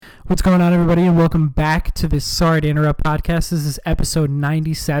What's going on, everybody, and welcome back to this Sorry to Interrupt podcast. This is episode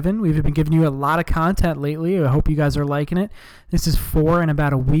 97. We've been giving you a lot of content lately. I hope you guys are liking it. This is 4 in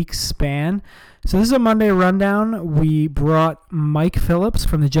about a week's span. So this is a Monday rundown. We brought Mike Phillips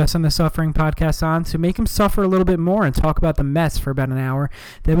from the Just End the Suffering podcast on to make him suffer a little bit more and talk about the Mets for about an hour.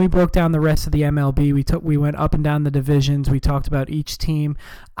 Then we broke down the rest of the MLB. We went up and down the divisions. We talked about each team.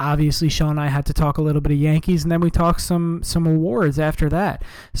 Obviously, Sean and I had to talk a little bit of Yankees, and then we talked some awards after that.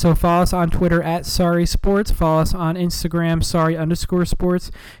 So follow us on Twitter at Sorry Sports. Follow us on Instagram,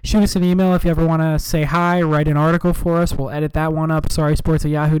 Sorry_Sports. Shoot us an email if you ever want to say hi, write an article for us. We'll edit that one up,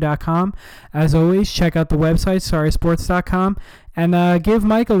 sorrysports@yahoo.com. As always, check out the website, sorrysports.com, and give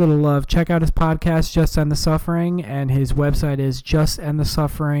Mike a little love. Check out his podcast, Just End the Suffering, and his website is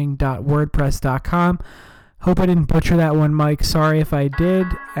justendthesuffering.wordpress.com. Hope I didn't butcher that one, Mike. Sorry if I did.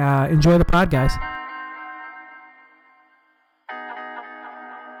 Enjoy the pod, guys.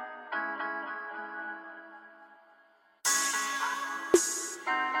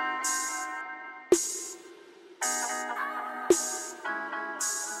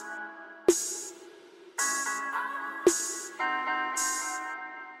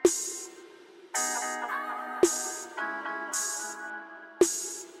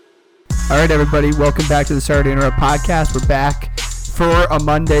 All right, everybody, welcome back to the Sorry to Interrupt podcast. We're back for a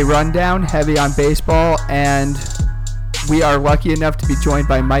Monday rundown, heavy on baseball, and we are lucky enough to be joined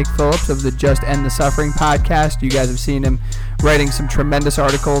by Mike Phillips of the Just End the Suffering podcast. You guys have seen him writing some tremendous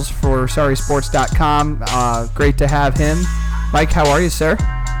articles for sorrysports.com. Great to have him. Mike, how are you, sir?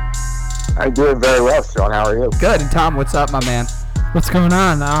 I'm doing very well, Sean. How are you? Good. And Tom, what's up, my man? What's going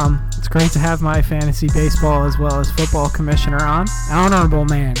on? It's great to have my fantasy baseball as well as football commissioner on. Honorable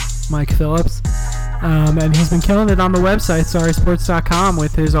man, Mike Phillips. And he's been killing it on the website, sorrysports.com,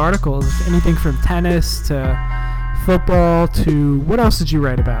 with his articles. Anything from tennis to football to... What else did you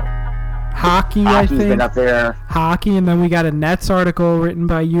write about? Hockey, I think. Been up there. Hockey, and then we got a Nets article written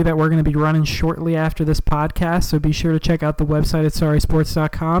by you that we're going to be running shortly after this podcast. So be sure to check out the website at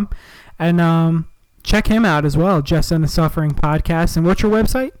sorrysports.com. And check him out as well, Just End the Suffering podcast. And what's your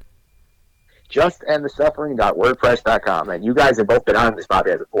website? justendthesuffering.wordpress.com. And you guys have both been on this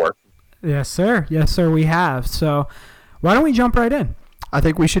podcast before. Yes, sir. Yes, sir, we have. So why don't we jump right in? I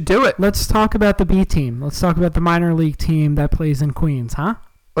think we should do it. Let's talk about the B team. Let's talk about the minor league team that plays in Queens, huh?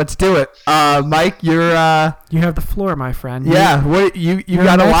 Let's do it. Mike, you're you have the floor, my friend. Yeah, you've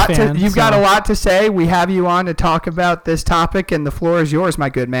got a lot fan, got a lot to say. We have you on to talk about this topic, and the floor is yours, my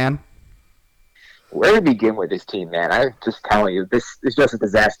good man. Where to begin with this team, man? I'm just telling you, this is just a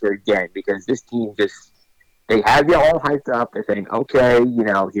disaster again, because this team they have you all hyped up. They think, okay,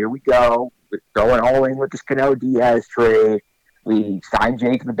 here we go. We're going all in with this Cano Diaz trade. We signed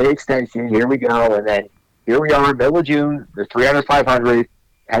Jake in the big extension. Here we go. And then here we are, middle of June. They're 300, 500,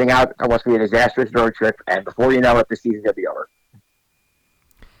 heading out on what's going to be a disastrous road trip. And before you know it, the season's going to be over.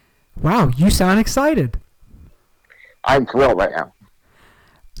 Wow, you sound excited. I'm thrilled right now.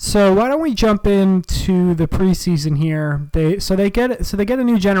 So why don't we jump into the preseason here? They get a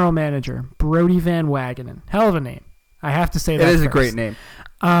new general manager, Brodie Van Wagenen. Hell of a name, I have to say that. It is first. A great name.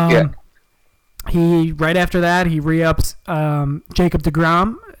 Yeah. He right after that he re-ups Jacob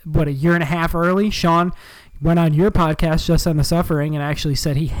deGrom. A year and a half early. Sean went on your podcast, Just End the Suffering, and actually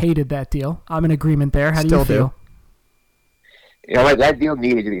said he hated that deal. I'm in agreement there. How do you feel? You know what? That deal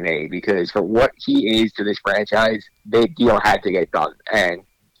needed to be made, because for what he is to this franchise, the deal had to get done. And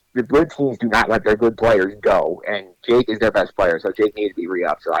the good teams do not let their good players go, and Jake is their best player, so Jake needs to be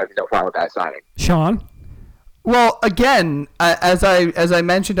re-upped. So I have no problem with that signing. Sean? Well, again, as I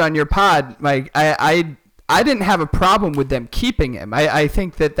mentioned on your pod, Mike, I didn't have a problem with them keeping him. I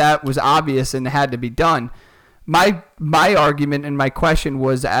think that was obvious and had to be done. My argument and my question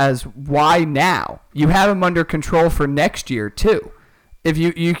was why now? You have him under control for next year too. If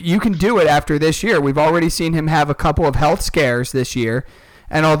you can do it after this year. We've already seen him have a couple of health scares this year.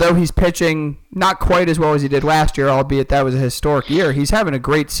 And although he's pitching not quite as well as he did last year, albeit that was a historic year, he's having a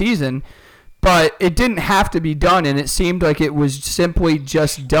great season. But it didn't have to be done, and it seemed like it was simply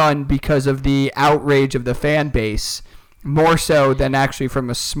just done because of the outrage of the fan base, more so than actually from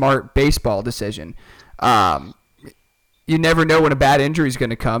a smart baseball decision. You never know when a bad injury is going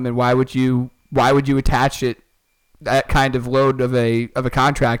to come, and why would you attach that kind of load of a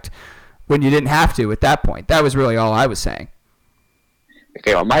contract when you didn't have to at that point? That was really all I was saying.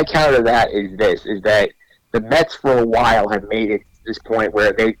 Okay, well, my counter to that is that the Mets for a while have made it to this point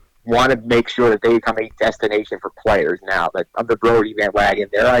where they want to make sure that they become a destination for players now. But under Brodie Van Wagenen,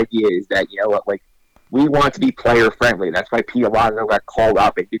 their idea is that, we want to be player friendly. That's why Pete Alonso got called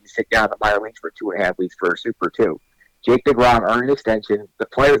up and didn't sit down in the minor leagues for 2.5 weeks for a Super 2. Jake DeGrom earned an extension. The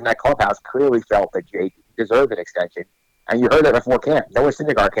players in that clubhouse clearly felt that Jake deserved an extension. And you heard that before camp. Noah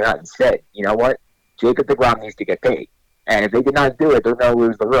Syndergaard came out and said, you know what? Jacob DeGrom needs to get paid. And if they did not do it, they're going to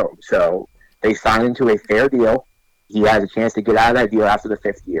lose the room. So they signed him to a fair deal. He has a chance to get out of that deal after the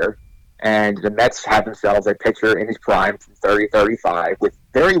 5th year. And the Mets have themselves a pitcher in his prime from 30-35 with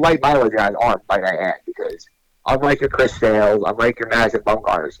very light mileage on his arm, might I add, because unlike your Chris Sales, unlike your Madison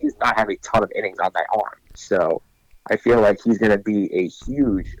Bumgarners, he does not have a ton of innings on that arm. So I feel like he's going to be a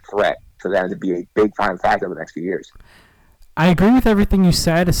huge threat for them to be a big-time factor over the next few years. I agree with everything you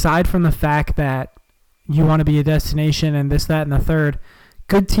said, aside from the fact that you want to be a destination and this, that, and the third.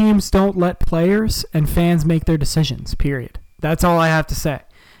 Good teams don't let players and fans make their decisions, period. That's all I have to say.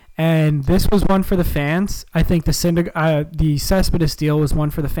 And this was one for the fans. I think the Cespedes deal was one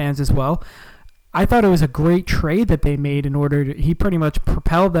for the fans as well. I thought it was a great trade that they made he pretty much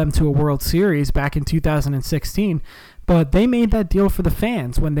propelled them to a World Series back in 2016. But they made that deal for the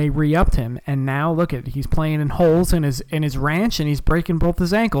fans when they re-upped him. And now look he's playing in holes in his ranch and he's breaking both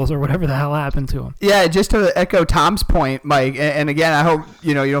his ankles or whatever the hell happened to him. Yeah, just to echo Tom's point, Mike, and again, I hope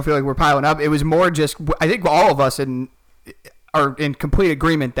you don't feel like we're piling up. It was more just, I think all of us are in complete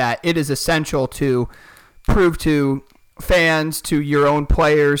agreement that it is essential to prove to fans, to your own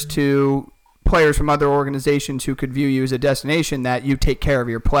players, to players from other organizations who could view you as a destination that you take care of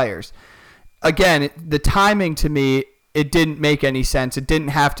your players. Again, the timing to me, it didn't make any sense. It didn't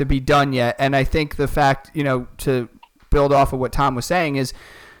have to be done yet. And I think the fact, to build off of what Tom was saying is,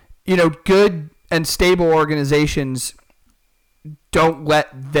 good and stable organizations don't let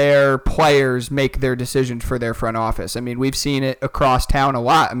their players make their decisions for their front office. I mean, we've seen it across town a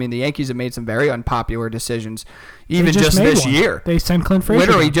lot. I mean, the Yankees have made some very unpopular decisions, even just this year. They sent Clint Frazier.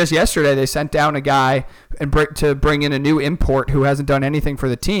 Literally, just yesterday, they sent down a guy to bring in a new import who hasn't done anything for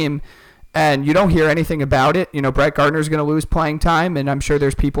the team, and you don't hear anything about it. Brett Gardner's going to lose playing time, and I'm sure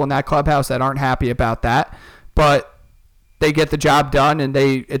there's people in that clubhouse that aren't happy about that, but they get the job done, and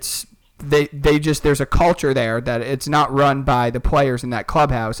there's a culture there that it's not run by the players in that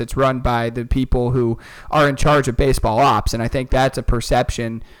clubhouse. It's run by the people who are in charge of baseball ops. And I think that's a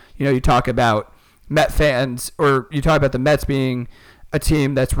perception. You talk about Met fans, or you talk about the Mets being a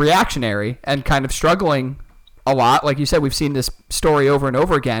team that's reactionary and kind of struggling a lot. Like you said, we've seen this story over and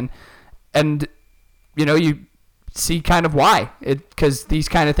over again. And, you see kind of why. Because these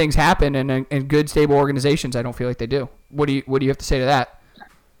kind of things happen in good, stable organizations. I don't feel like they do. What do you have to say to that?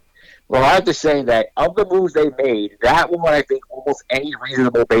 Well, I have to say that of the moves they made, that one I think almost any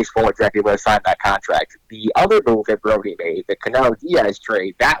reasonable baseball executive would have signed that contract. The other move that Brody made, the Cano Diaz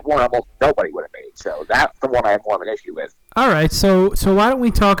trade, that one almost nobody would have made. So that's the one I have more of an issue with. All right, so why don't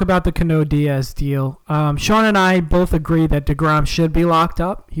we talk about the Cano Diaz deal? Sean and I both agree that DeGrom should be locked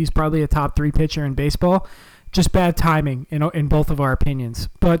up. He's probably a top 3 pitcher in baseball. Just bad timing in both of our opinions.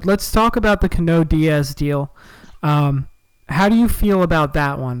 But let's talk about the Cano Diaz deal. How do you feel about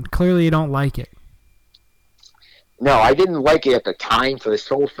that one? Clearly you don't like it. No, I didn't like it at the time for the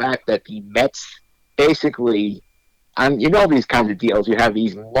sole fact that the Mets basically, these kinds of deals, you have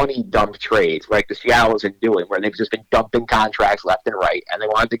these money dump trades like the Seattle has been doing, where they've just been dumping contracts left and right, and they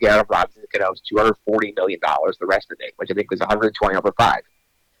wanted to get out of Robinson Cano's $240 million the rest of it, which I think was $120 over 5.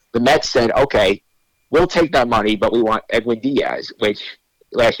 The Mets said, okay, we'll take that money, but we want Edwin Diaz, which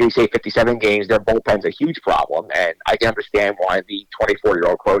last year he saved 57 games. Their bullpen's a huge problem, and I can understand why the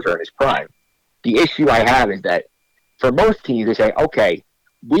 24-year-old closer in his prime. The issue I have is that for most teams, they say, okay,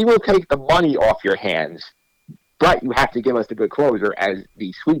 we will take the money off your hands, but you have to give us the good closer as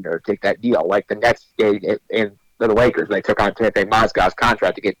the sweetener to take that deal, like the Nets did in the Lakers. They took on Timothy Mozgov's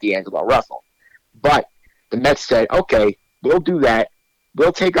contract to get D'Angelo Russell. But the Mets said, okay, we'll do that.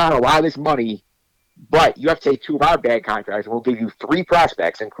 We'll take on a lot of this money, but you have to take 2 of our bad contracts, and we'll give you 3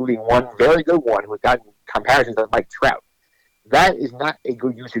 prospects, including one very good one who's gotten comparisons to Mike Trout. That is not a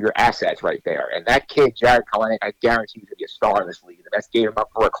good use of your assets right there. And that kid, Jared Kelenic, I guarantee he's going to be a star in this league. The Mets gave him up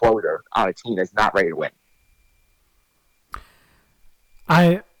for a closer on a team that's not ready to win.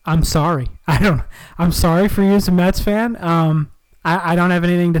 I'm sorry. I'm sorry for you as a Mets fan. I don't have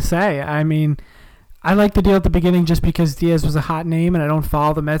anything to say. I mean, I liked the deal at the beginning just because Diaz was a hot name, and I don't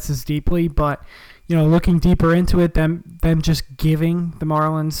follow the Mets as deeply, but looking deeper into it, them just giving the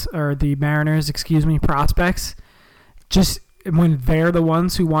Mariners, prospects, just when they're the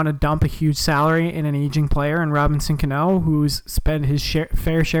ones who want to dump a huge salary in an aging player, and Robinson Cano, who's spent his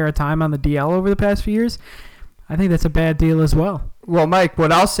fair share of time on the DL over the past few years, I think that's a bad deal as well. Well, Mike,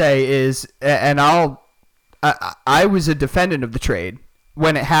 what I'll say is, and I was a defendant of the trade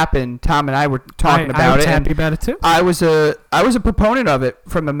when it happened. Tom and I were talking about it. I was happy about it too. I was a proponent of it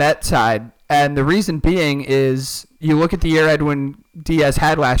from the Met side. And the reason being is you look at the year Edwin Diaz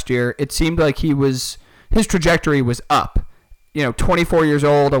had last year, it seemed like his trajectory was up. 24 years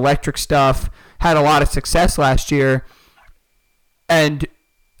old, electric stuff, had a lot of success last year. And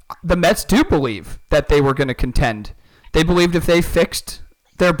the Mets do believe that they were going to contend. They believed if they fixed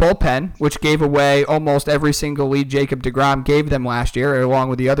their bullpen, which gave away almost every single lead Jacob deGrom gave them last year, along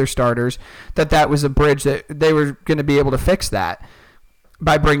with the other starters, that was a bridge that they were going to be able to fix that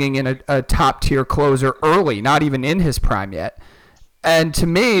by bringing in a top-tier closer early, not even in his prime yet. And to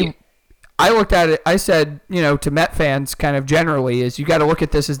me, I looked at it, I said, to Met fans kind of generally, is you got to look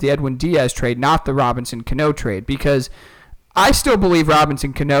at this as the Edwin Diaz trade, not the Robinson Cano trade, because I still believe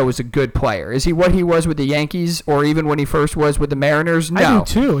Robinson Cano is a good player. Is he what he was with the Yankees or even when he first was with the Mariners? No. I do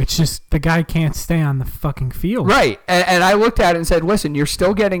too. It's just the guy can't stay on the fucking field. Right. And I looked at it and said, listen, you're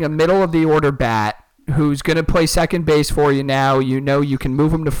still getting a middle-of-the-order bat who's going to play second base for you now. You can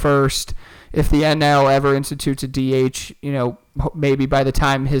move him to first. If the NL ever institutes a DH, maybe by the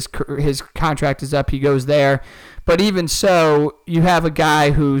time his contract is up, he goes there. But even so, you have a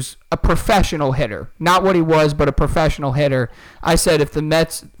guy who's a professional hitter. Not what he was, but a professional hitter. I said if the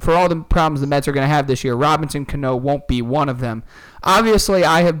Mets, for all the problems the Mets are going to have this year, Robinson Cano won't be one of them. Obviously,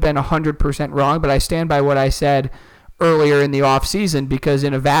 I have been 100% wrong, but I stand by what I said earlier in the offseason because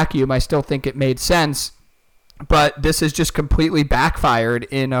in a vacuum, I still think it made sense. But this has just completely backfired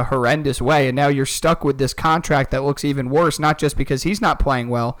in a horrendous way, and now you're stuck with this contract that looks even worse, not just because he's not playing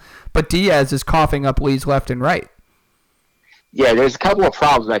well, but Diaz is coughing up leads left and right. Yeah, there's a couple of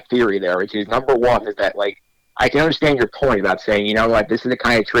problems with that theory there, which is number one is that, I can understand your point about saying, this is the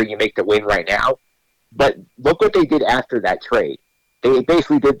kind of trade you make to win right now, but look what they did after that trade. They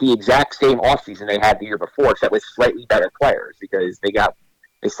basically did the exact same offseason they had the year before, except with slightly better players, because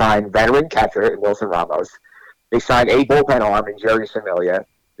they signed veteran catcher Wilson Ramos. They signed a bullpen arm in Jerry Familia.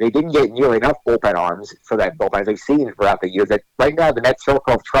 They didn't get nearly enough bullpen arms for that bullpen, as they've seen throughout the years. That right now, the Mets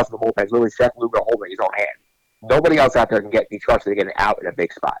circle of trust in the bullpen is literally Seth Lugo holding his own hand. Nobody else out there can be trusted to get an out in a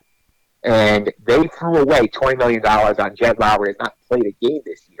big spot. And they threw away $20 million on Jed Lowry, who has not played a game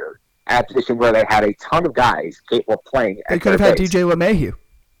this year, at a position where they had a ton of guys capable of playing. They could have had DJ LeMahieu.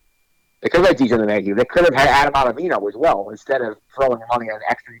 They could have had DJ LeMahieu. They could have had Adam Ottavino as well, instead of throwing money on an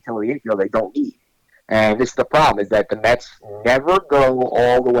extra utility infield they don't need. And this is the problem, is that the Mets never go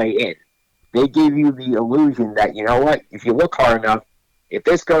all the way in. They give you the illusion that, if you look hard enough, if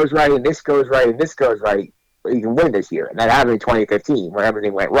this goes right and this goes right and this goes right, you can win this year. And that happened in 2015 when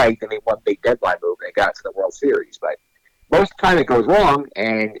everything went right. Then they won big deadline move and they got to the World Series. But most of the time it goes wrong,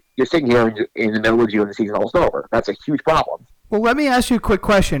 and you're sitting here in the middle of June and the season almost over. That's a huge problem. Well, let me ask you a quick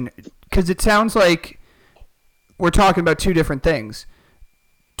question, because it sounds like we're talking about two different things.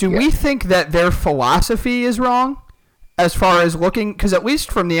 Do we think that their philosophy is wrong as far as looking, because at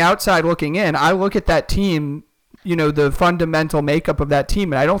least from the outside looking in, I look at that team, the fundamental makeup of that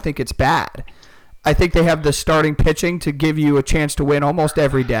team, and I don't think it's bad. I think they have the starting pitching to give you a chance to win almost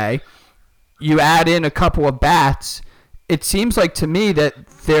every day. You add in a couple of bats. It seems like to me that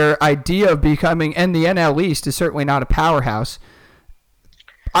their idea of becoming, and the NL East is certainly not a powerhouse.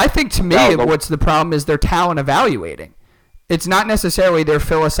 I think to me what's the problem is their talent evaluating. It's not necessarily their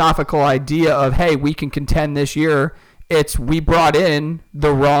philosophical idea of, hey, we can contend this year. It's we brought in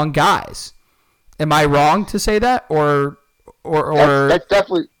the wrong guys. Am I wrong to say that? Or that's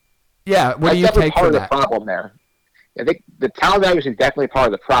definitely what do you take part from of that? the problem there. I think the talent evaluation is definitely part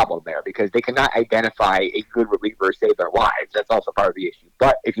of the problem there because they cannot identify a good reliever to save their lives. That's also part of the issue.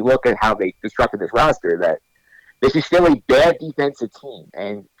 But if you look at how they constructed this roster, that this is still a bad defensive team.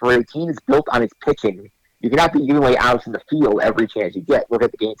 And for a team that's built on its pitching, you cannot be giving away outs in the field every chance you get. Look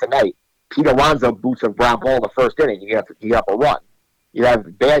at the game tonight. Pete Alonso boots a ground ball in the first inning. You get up a run. You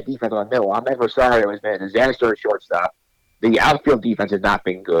have bad defense on the middle. Ahmed Rosario has been a disaster at shortstop. The outfield defense has not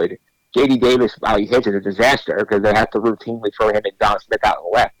been good. J.D. Davis, while he hits, is a disaster because they have to routinely throw him and Don Smith out on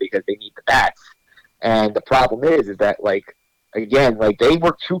the left because they need the bats. And the problem is that, they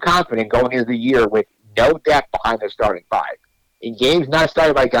were too confident going into the year with no depth behind their starting five. In games not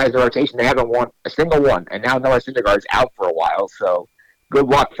started by guys in rotation, they haven't won a single one. And now Noah Syndergaard's out for a while, so good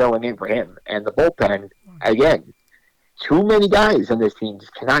luck filling in for him. And the bullpen, again, too many guys on this team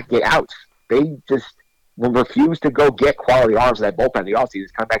just cannot get outs. They just will refuse to go get quality arms in that bullpen in the offseason.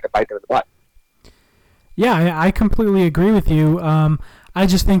 It's come back to bite them in the butt. Yeah, I completely agree with you. I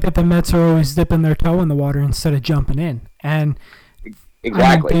just think that the Mets are always dipping their toe in the water instead of jumping in. And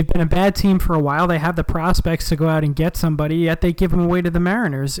exactly. They've been a bad team for a while. They have the prospects to go out and get somebody, yet they give them away to the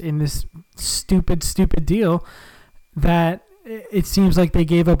Mariners in this stupid deal that it seems like they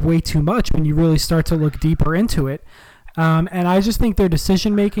gave up way too much when you really start to look deeper into it. And I just think their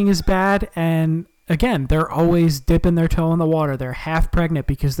decision-making is bad. And again, they're always dipping their toe in the water. They're half pregnant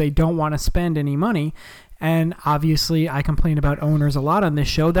because they don't want to spend any money. And obviously, I complain about owners a lot on this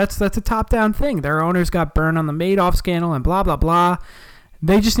show. That's a top-down thing. Their owners got burned on the Madoff scandal and blah, blah, blah.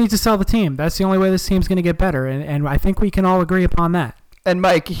 They just need to sell the team. That's the only way this team's going to get better, and I think we can all agree upon that. And,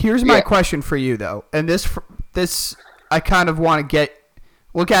 Mike, here's my question for you, though. And this I kind of want to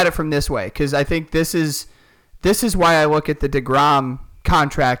look at it from this way, because I think this is why I look at the DeGrom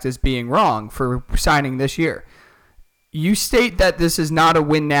contract as being wrong for signing this year. You state that this is not a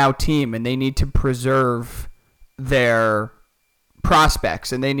win-now team, and they need to preserve their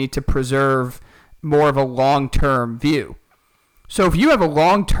prospects, and they need to preserve more of a long-term view. So if you have a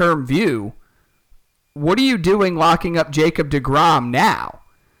long-term view, what are you doing locking up Jacob DeGrom now?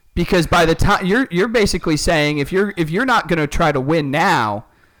 Because by the time you're basically saying if you're not going to try to win now,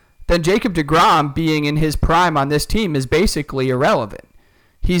 then Jacob DeGrom being in his prime on this team is basically irrelevant.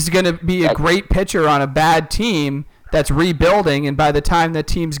 He's going to be a great pitcher on a bad team that's rebuilding, and by the time the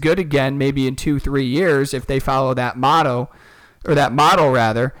team's good again, maybe in 2-3 years, if they follow that model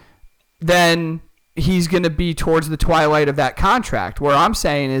rather, then he's going to be towards the twilight of that contract. Where I'm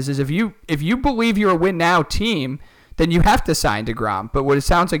saying is if you believe you're a win now team, then you have to sign DeGrom. But what it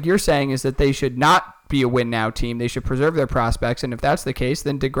sounds like you're saying is that they should not be a win now team. They should preserve their prospects, and if that's the case,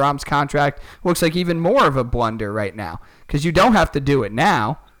 then DeGrom's contract looks like even more of a blunder right now because you don't have to do it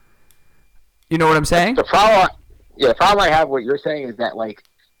now. You know what I'm saying? The problem I have with what you're saying is that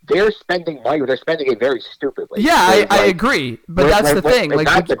they're spending money, but they're spending it very stupidly. Yeah, I agree, but that's the thing. It's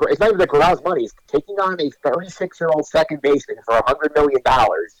not even the DeGrom's money. It's taking on a 36-year-old second baseman for $100 million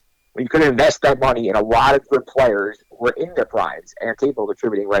when you could invest that money in a lot of good players who are in their primes and are capable of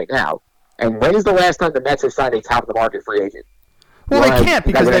contributing right now. And when is the last time the Mets have signed a top-of-the-market free agent? Well, they can't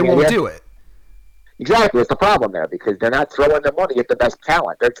because they won't do it. Exactly. It's the problem there because they're not throwing the money at the best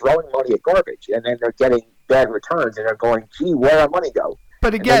talent. They're throwing money at garbage, and then they're getting bad returns, and they're going, gee, where'd our money go?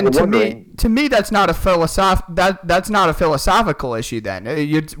 But again, to me, that's not a that's not a philosophical issue. Then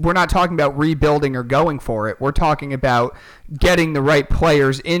we're not talking about rebuilding or going for it. We're talking about getting the right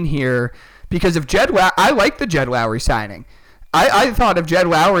players in here. Because if I like the Jed Lowry signing. I thought of Jed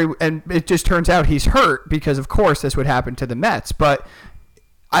Lowry, and it just turns out he's hurt because, of course, this would happen to the Mets. But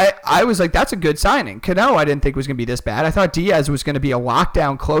I was like, that's a good signing. Cano, I didn't think was going to be this bad. I thought Diaz was going to be a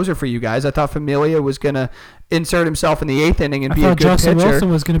lockdown closer for you guys. I thought Familia was going to insert himself in the 8th inning and be a good Justin pitcher. Wilson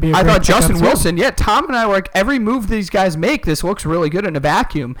was going to be I thought Justin Wilson, yeah, Tom and I were like, every move these guys make, this looks really good in a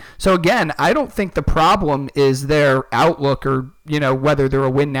vacuum. So, again, I don't think the problem is their outlook or, whether they're a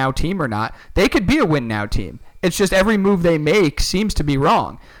win-now team or not. They could be a win-now team. It's just every move they make seems to be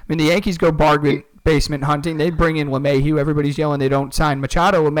wrong. I mean, the Yankees go bargain basement hunting. They bring in LeMahieu. Everybody's yelling they don't sign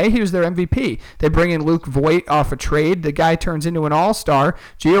Machado. LeMahieu's their MVP. They bring in Luke Voit off a trade. The guy turns into an all-star.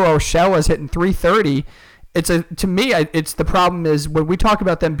 Gio Urshela's hitting .330. To me, it's the problem is when we talk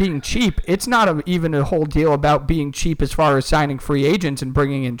about them being cheap, it's not even a whole deal about being cheap as far as signing free agents and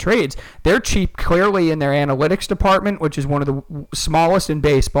bringing in trades. They're cheap clearly in their analytics department, which is one of the smallest in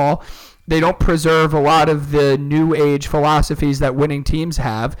baseball. They don't preserve a lot of the new age philosophies that winning teams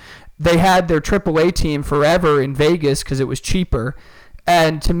have. They had their AAA team forever in Vegas because it was cheaper.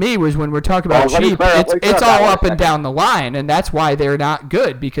 And to me, was when we're talking about cheap, it's all up and down the line, and that's why they're not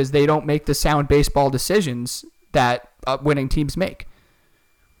good because they don't make the sound baseball decisions that winning teams make.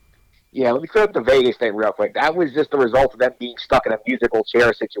 Yeah, let me clear up the Vegas thing real quick. That was just the result of them being stuck in a musical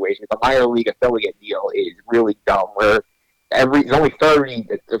chair situation. The minor league affiliate deal is really dumb, where there's only 30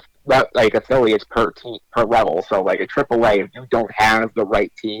 affiliates per team per level. So a AAA, if you don't have the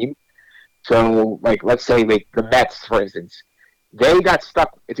right team, so let's say the Mets, for instance. They got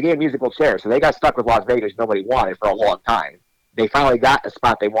stuck. It's a game of musical chairs, so they got stuck with Las Vegas. Nobody wanted for a long time. They finally got the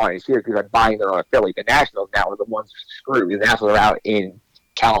spot they wanted here because they're buying their own affiliate. The Nationals now are the ones screwed. The Nationals are out in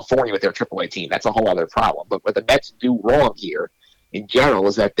California with their AAA team. That's a whole other problem. But what the Mets do wrong here, in general,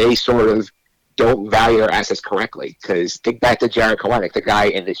 is that they sort of don't value their assets correctly. Because think back to Jared Kelenic, the guy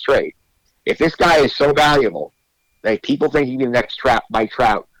in this trade. If this guy is so valuable, people think he's the next Mike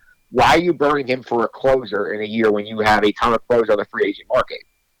Trout, why are you burning him for a closer in a year when you have a ton of closers on the free agent market?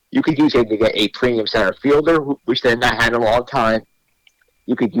 You could use him to get a premium center fielder, which they've not had in a long time.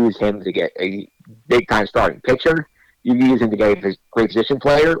 You could use him to get a big-time starting pitcher. You could use him to get a great position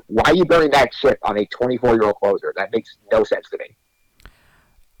player. Why are you burning that ship on a 24-year-old closer? That makes no sense to me.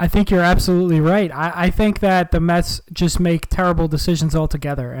 I think you're absolutely right. I think that the Mets just make terrible decisions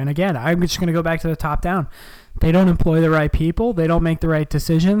altogether. And again, I'm just going to go back to the top down. They don't employ the right people. They don't make the right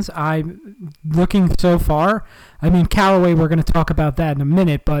decisions. I'm looking so far. I mean, Callaway, we're going to talk about that in a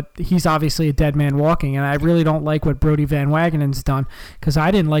minute, but he's obviously a dead man walking, and I really don't like what Brodie Van Wagenen's done because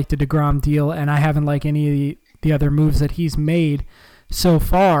I didn't like the DeGrom deal, and I haven't liked any of the other moves that he's made so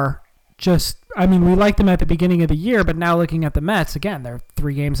far. I mean, we liked them at the beginning of the year, but now looking at the Mets, again, they're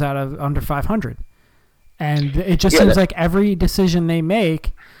 3 games out of under 500. And it just seems like every decision they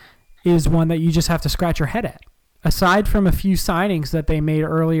make is one that you just have to scratch your head at. Aside from a few signings that they made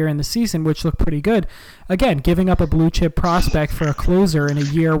earlier in the season, which looked pretty good, again, giving up a blue chip prospect for a closer in a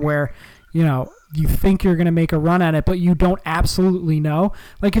year where, you think you're going to make a run at it, but you don't absolutely know.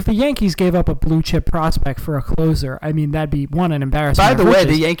 Like if the Yankees gave up a blue chip prospect for a closer, I mean, that'd be an embarrassment. By the way,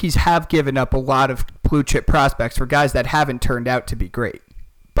 the Yankees have given up a lot of blue chip prospects for guys that haven't turned out to be great.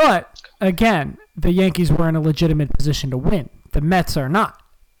 But again, the Yankees were in a legitimate position to win. The Mets are not.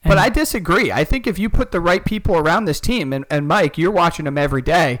 But I disagree. I think if you put the right people around this team, and Mike, you're watching them every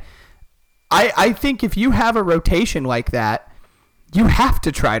day, I think if you have a rotation like that, you have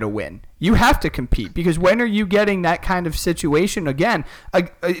to try to win. You have to compete because when are you getting that kind of situation again?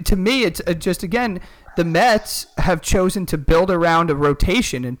 To me, it's just, again, the Mets have chosen to build around a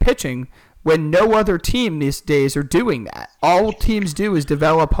rotation in pitching when no other team these days are doing that. All teams do is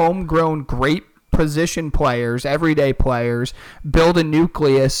develop homegrown great position players, everyday players, build a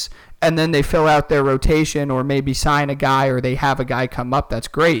nucleus, and then they fill out their rotation or maybe sign a guy or they have a guy come up. That's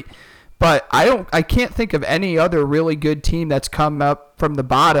great. But I can't think of any other really good team that's come up from the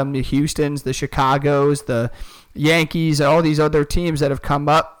bottom, the Houstons, the Chicagos, the Yankees, all these other teams that have come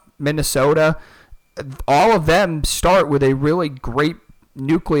up, Minnesota. All of them start with a really great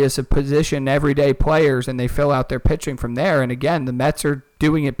nucleus of position everyday players, and they fill out their pitching from there. And again, the Mets are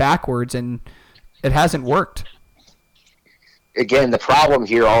doing it backwards, and it hasn't worked. Again, the problem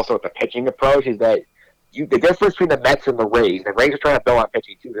here also with the pitching approach is that the difference between the Mets and the Rays are trying to build on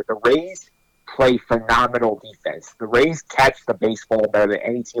pitching too, that the Rays play phenomenal defense. The Rays catch the baseball better than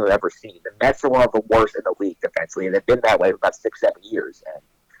any team I've ever seen. The Mets are one of the worst in the league defensively, and they've been that way for about 6-7 years. And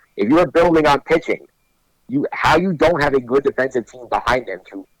if you're building on pitching, how you don't have a good defensive team behind them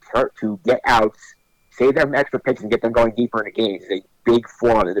to get outs, save them extra pitches, and get them going deeper into games is a big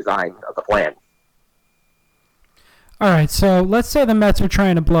flaw in the design of the plan. All right, so let's say the Mets are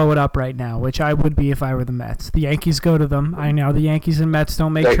trying to blow it up right now, which I would be if I were the Mets. The Yankees go to them. I know the Yankees and Mets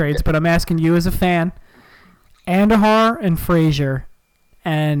don't make trades, but I'm asking you as a fan, Andujar and Frazier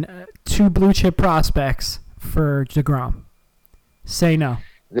and 2 blue-chip prospects for DeGrom. Say no.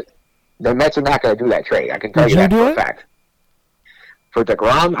 The Mets are not going to do that trade. I can tell you that for a fact. For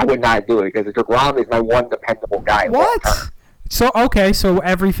DeGrom, I would not do it because DeGrom is my one dependable guy. What? So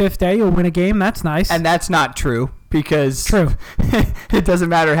every 5th day you'll win a game? That's nice. And that's not true because it doesn't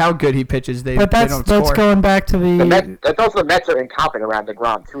matter how good he pitches. They don't score. That's going back to the Mets are incompetent around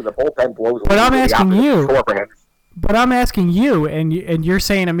DeGrom too. The bullpen blows. But I'm asking you. But I'm asking you, and you're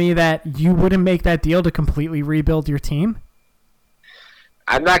saying to me that you wouldn't make that deal to completely rebuild your team?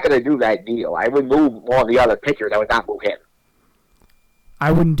 I'm not going to do that deal. I would move one of the other pitchers. I would not move him.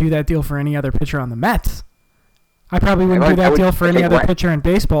 I wouldn't do that deal for any other pitcher on the Mets. I probably wouldn't do that deal for any other pitcher in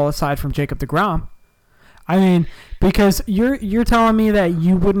baseball aside from Jacob deGrom. I mean, because you're telling me that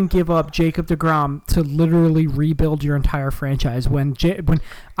you wouldn't give up Jacob deGrom to literally rebuild your entire franchise when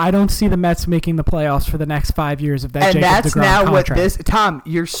I don't see the Mets making the playoffs for the next 5 years of that Jacob deGrom contract. And that's now Tom,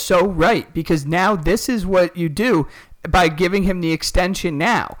 you're so right, because now this is what you do by giving him the extension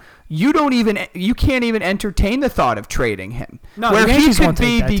now. You can't even entertain the thought of trading him. No, where he could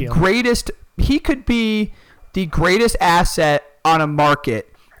be the greatest. He could be the greatest asset on a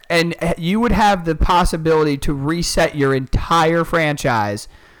market, and you would have the possibility to reset your entire franchise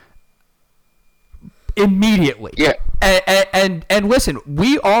immediately. Yeah. And listen,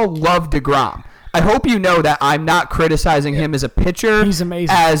 we all love DeGrom. I hope you know that I'm not criticizing him as a pitcher. He's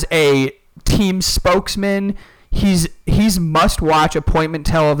amazing. As a team spokesman. He's must-watch appointment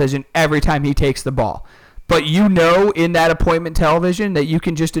television every time he takes the ball. But in that appointment television that you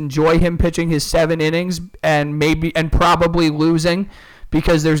can just enjoy him pitching his 7 innings and probably losing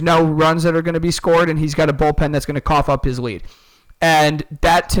because there's no runs that are going to be scored and he's got a bullpen that's going to cough up his lead. And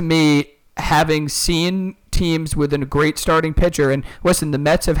that, to me, having seen teams with a great starting pitcher, and listen, the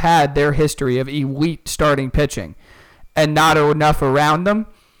Mets have had their history of elite starting pitching and not enough around them,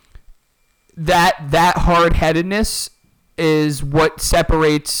 that hard-headedness is what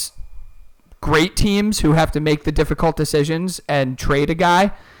separates great teams who have to make the difficult decisions and trade a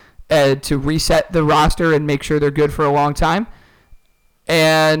guy to reset the roster and make sure they're good for a long time,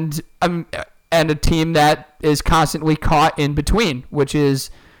 and a team that is constantly caught in between, which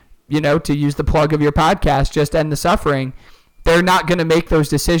is to use the plug of your podcast, just end the suffering. They're not going to make those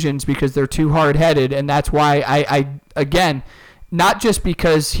decisions because they're too hard-headed, and that's why I again, not just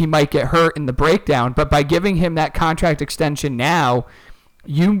because he might get hurt in the breakdown, but by giving him that contract extension now,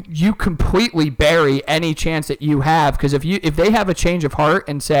 you completely bury any chance that you have, because if they have a change of heart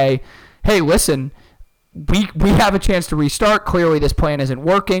and say, hey, listen, we have a chance to restart. Clearly this plan isn't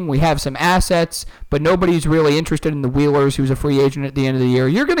working. We have some assets, but nobody's really interested in the Wheelers, who's a free agent at the end of the year.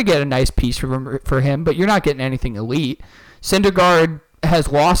 You're going to get a nice piece for him, but you're not getting anything elite. Syndergaard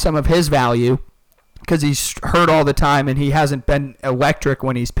has lost some of his value because he's hurt all the time and he hasn't been electric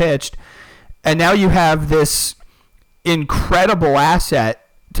when he's pitched. And now you have this incredible asset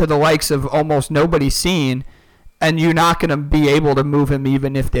to the likes of almost nobody seen, and you're not going to be able to move him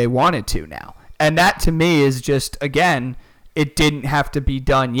even if they wanted to now. And that to me is just, again, it didn't have to be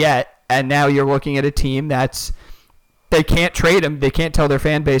done yet. And now you're looking at a team they can't trade him. They can't tell their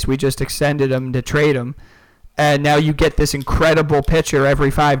fan base, we just extended him to trade him. And now you get this incredible pitcher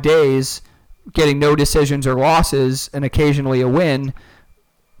every 5 days, getting no decisions or losses and occasionally a win,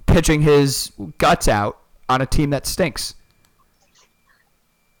 pitching his guts out on a team that stinks.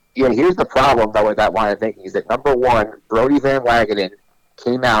 Yeah, here's the problem, though, with that line of thinking is that, number one, Brodie Van Wagenen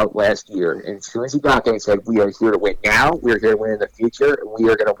came out last year, and as soon as he got there, he said, we are here to win now, we are here to win in the future, and we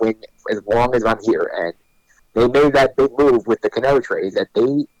are going to win as long as I'm here. And they made that big move with the Cano trade that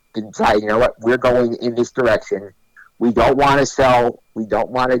they decide, you know what, we're going in this direction. We don't want to sell. We don't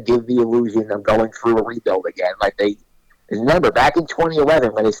want to give the illusion of going through a rebuild again. Like remember, back in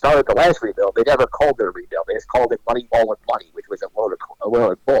 2011, when they started the last rebuild, they never called it a rebuild. They just called it Moneyball with money, which was a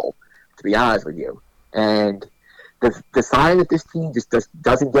load of bull, to be honest with you. And the sign that this team just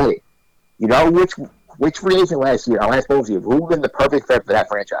doesn't get it. You know, which free agent last year, I'll ask both of you, who would have been the perfect fit for that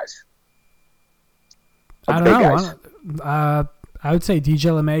franchise? I don't know. I would say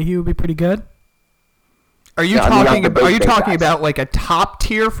DJ LeMahieu would be pretty good. Are you talking about like a top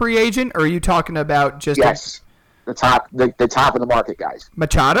tier free agent, or are you talking about just the top of the market guys?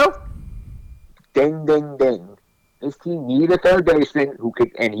 Machado? Ding ding ding. This team needed a third baseman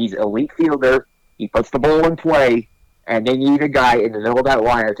and he's an elite fielder. He puts the ball in play, and they need a guy in the middle of that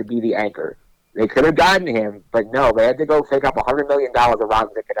lineup to be the anchor. They could have gotten him, but no, they had to go pick up $100 million of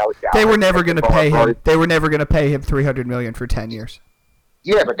Robinson Cano. They were never going to pay him. They were never going to pay him $300 million for 10 years.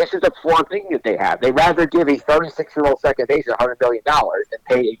 Yeah, but this is the flawed thing that they have. They'd rather give a 36-year-old second baseman $100 million than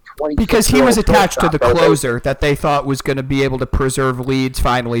pay a 20. Because he was attached to the closer that they thought was going to be able to preserve leads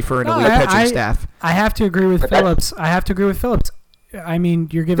finally for an elite pitching staff. I have to agree with Phillips. I mean,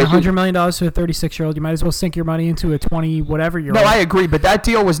 you're giving $100 million to a 36-year-old. You might as well sink your money into a 20-whatever-year-old. No, I agree, but that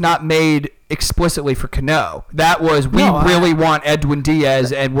deal was not made explicitly for Cano. That was, really want Edwin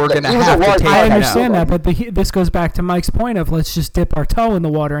Diaz, and we're going to have to take Cano. I understand that, but this goes back to Mike's point of let's just dip our toe in the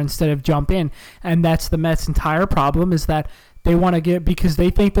water instead of jump in. And that's the Mets' entire problem, is that they want to get, because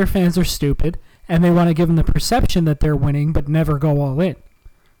they think their fans are stupid, and they want to give them the perception that they're winning, but never go all in.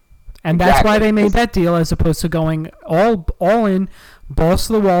 And that's why they made that deal, as opposed to going all in, balls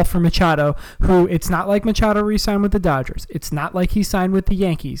to the wall for Machado, who it's not like Machado re-signed with the Dodgers. It's not like he signed with the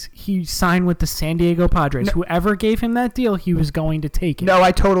Yankees. He signed with the San Diego Padres. No. Whoever gave him that deal, he was going to take it. No,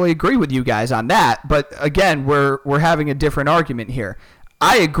 I totally agree with you guys on that. But again, we're having a different argument here.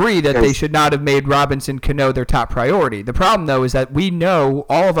 I agree that they should not have made Robinson Cano their top priority. The problem, though, is that we know,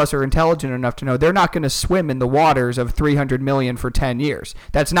 all of us are intelligent enough to know, they're not going to swim in the waters of $300 million for 10 years.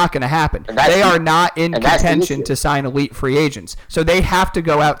 That's not going to happen. They are not in contention to sign elite free agents. So they have to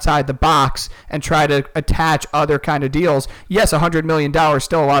go outside the box and try to attach other kind of deals. Yes, $100 million is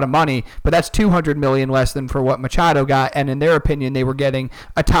still a lot of money, but that's $200 million less than for what Machado got, and in their opinion, they were getting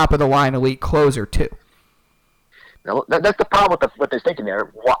a top-of-the-line elite closer, too. Now, that's the problem with what they're thinking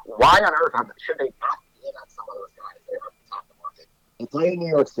there. Why on earth should they not be in on some of those guys? They're on top of the market. They play in New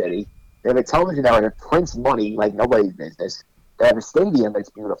York City. They have a television network that prints money like nobody's business. They have a stadium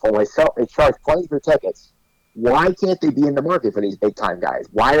that's beautiful. They charge plenty for tickets. Why can't they be in the market for these big time guys?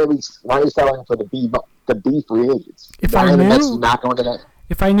 Why are they selling for the B free agents? If I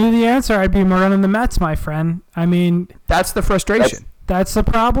knew the answer, I'd be running the Mets, my friend. I mean, that's the frustration. That's the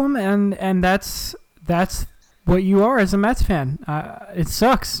problem, and that's what you are as a Mets fan. It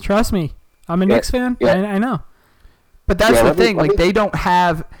sucks. Trust me. I'm a Knicks fan. Yeah. I know. But that's the thing. They don't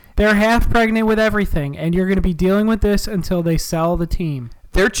have... They're half pregnant with everything, and you're going to be dealing with this until they sell the team.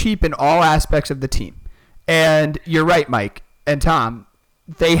 They're cheap in all aspects of the team. And you're right, Mike and Tom.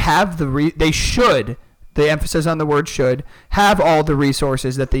 They have they should, the emphasis on the word should, have all the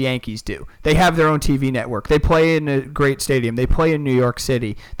resources that the Yankees do. They have their own TV network. They play in a great stadium. They play in New York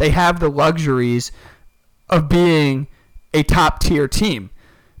City. They have the luxuries of being a top-tier team.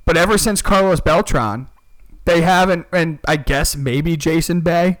 But ever since Carlos Beltran, they haven't, and I guess maybe Jason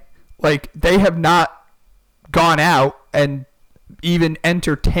Bay, like they have not gone out and even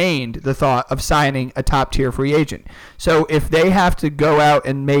entertained the thought of signing a top tier free agent. So if they have to go out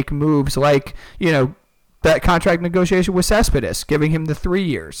and make moves like, that contract negotiation with Cespedes, giving him the 3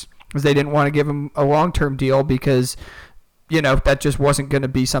 years, because they didn't want to give him a long-term deal because, that just wasn't going to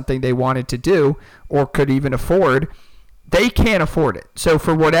be something they wanted to do or could even afford. They can't afford it. So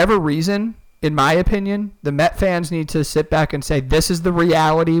for whatever reason, in my opinion, the Met fans need to sit back and say, this is the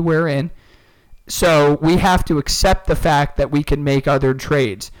reality we're in. So we have to accept the fact that we can make other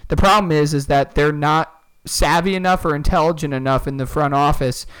trades. The problem is that they're not savvy enough or intelligent enough in the front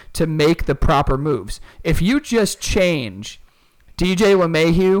office to make the proper moves. If you just change DJ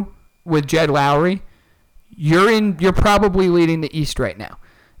LeMahieu with Jed Lowry, you're probably leading the East right now.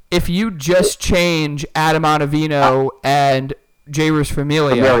 If you just change Adam Ottavino and Jairus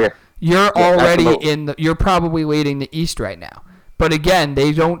Familia, you're already you're probably leading the East right now. But again,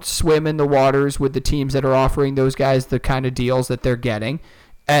 they don't swim in the waters with the teams that are offering those guys the kind of deals that they're getting.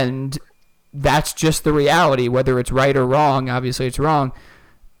 And that's just the reality, whether it's right or wrong. Obviously it's wrong.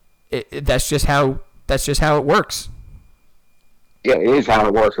 That's just how it works. Yeah, it is how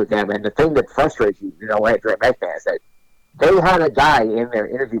it works with them. And the thing that frustrates you, after a Met fan, is that they had a guy in their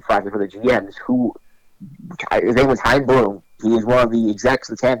interview process for the GMs who, his name was Hein Bloom. He is one of the execs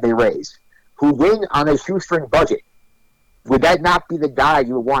of the Tampa Bay Rays, who win on a shoestring budget. Would that not be the guy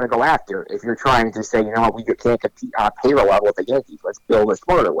you would want to go after if you're trying to say, we can't compete on a payroll level with the Yankees? Let's build a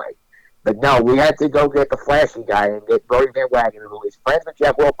smarter way. But no, we had to go get the flashy guy and get Brody Van Wagenen, who is friends with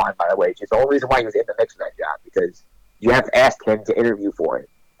Jeff Wilpon, by the way, which is the only reason why he was in the mix for that job, because Jeff asked him to interview for it.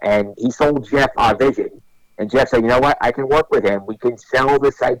 And he sold Jeff our vision. And Jeff said, you know what, I can work with him. We can sell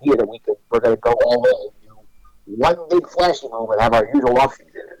this idea that we're going to go all in and do one big flashy move and have our usual offseason.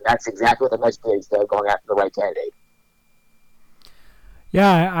 And that's exactly what the Mets did instead of going after the right candidate.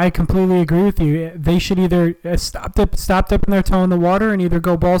 Yeah, I completely agree with you. They should either stop dipping their toe in the water and either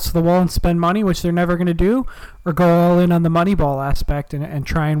go balls to the wall and spend money, which they're never going to do, or go all in on the money ball aspect and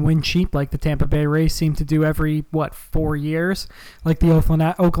try and win cheap like the Tampa Bay Rays seem to do every, 4 years? Like the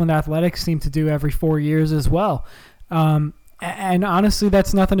Oakland Athletics seem to do every 4 years as well. And honestly,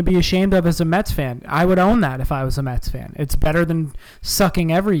 that's nothing to be ashamed of as a Mets fan. I would own that if I was a Mets fan. It's better than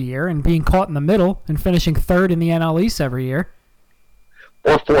sucking every year and being caught in the middle and finishing third in the NL East every year.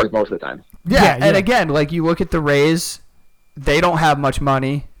 Or fourth most of the time. Yeah, and again, like you look at the Rays, they don't have much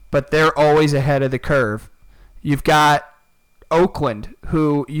money, but they're always ahead of the curve. You've got Oakland,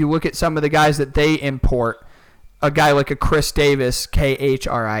 who you look at some of the guys that they import, a guy like a Chris Davis,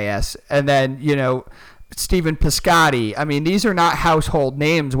 Khris, and then, Stephen Piscotty. I mean, these are not household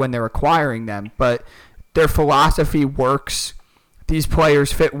names when they're acquiring them, but their philosophy works. These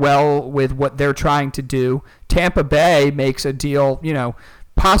players fit well with what they're trying to do. Tampa Bay makes a deal,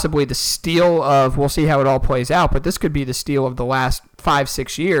 possibly the steal of, we'll see how it all plays out, but this could be the steal of the last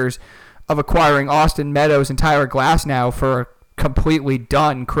 5-6 years of acquiring Austin Meadows and Tyler Glasnow for a completely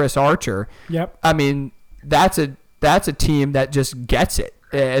done Chris Archer. Yep. I mean, that's a team that just gets it.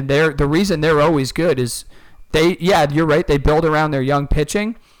 And the reason they're always good is you're right, they build around their young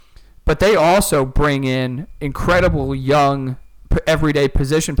pitching, but they also bring in incredible young everyday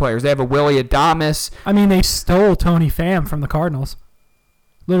position players. They have a Willy Adames. I mean, they stole Tony Pham from the Cardinals.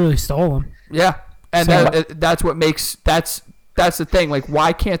 Literally stole him. Yeah, and that's what makes that's the thing. Like,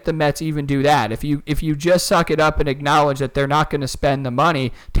 why can't the Mets even do that? If you just suck it up and acknowledge that they're not going to spend the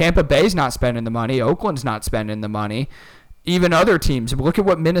money, Tampa Bay's not spending the money, Oakland's not spending the money, even other teams. Look at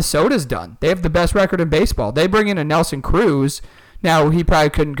what Minnesota's done. They have the best record in baseball. They bring in a Nelson Cruz. Now, he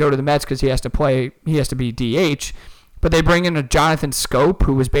probably couldn't go to the Mets because he has to be DH. But they bring in a Jonathan Scope,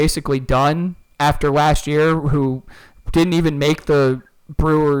 who was basically done after last year, who didn't even make the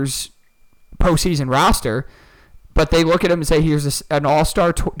Brewers postseason roster. But they look at him and say, here's an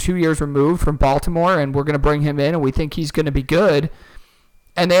all-star 2 years removed from Baltimore, and we're going to bring him in, and we think he's going to be good.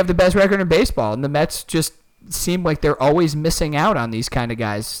 And they have the best record in baseball. And the Mets just seem like they're always missing out on these kind of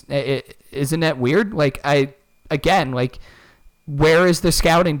guys. Isn't that weird? Where is the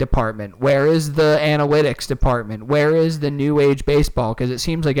scouting department? Where is the analytics department? Where is the new age baseball? Because it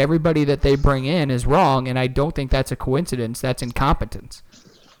seems like everybody that they bring in is wrong, and I don't think that's a coincidence. That's incompetence.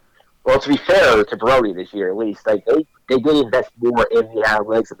 Well, to be fair to Brody this year, at least, they did invest more in the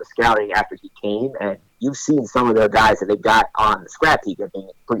analytics and the scouting after he came, and you've seen some of the guys that they got on the scrap heap have been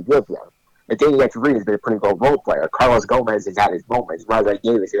pretty good for them. And Danny Echeverria has been a pretty good role player. Carlos Gomez has had his moments. Rosai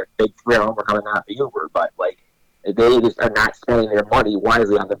Davis had a big thrill for coming out of Uber, but they just are not spending their money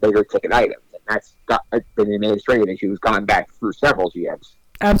wisely on the bigger ticket items, and that's been an administrative issue who's gone back through several GMs.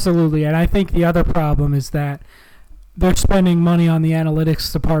 Absolutely, and I think the other problem is that they're spending money on the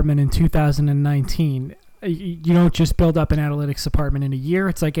analytics department in 2019. You don't just build up an analytics department in a year.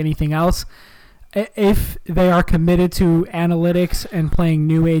 It's like anything else. If they are committed to analytics and playing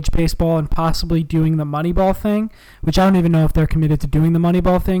new age baseball and possibly doing the Moneyball thing, which I don't even know if they're committed to doing the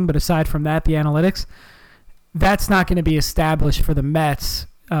Moneyball thing, but aside from that, the analytics, that's not going to be established for the Mets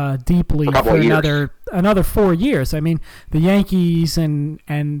deeply for another 4 years. I mean, the Yankees and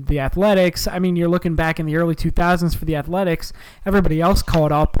the Athletics, I mean, you're looking back in the early 2000s for the Athletics. Everybody else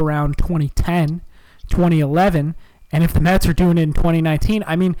caught up around 2010, 2011, and if the Mets are doing it in 2019,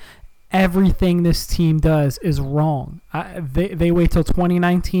 I mean, everything this team does is wrong. They wait till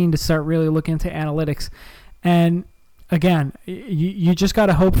 2019 to start really looking into analytics. And again, you just got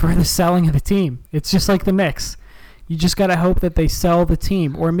to hope for the selling of the team. It's just like the Knicks. You just got to hope that they sell the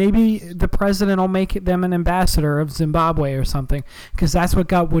team. Or maybe the president will make them an ambassador of Zimbabwe or something, because that's what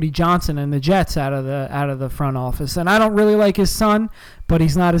got Woody Johnson and the Jets out of the front office. And I don't really like his son, but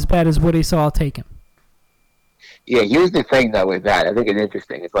he's not as bad as Woody, so I'll take him. Yeah, here's the thing, though, with that. I think it's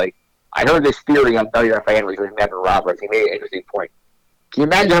interesting. It's like, I heard this theory on WFAN with Nevin Roberts. He made an interesting point. Can you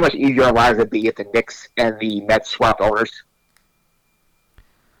imagine how much easier our lives would be if the Knicks and the Mets swapped owners?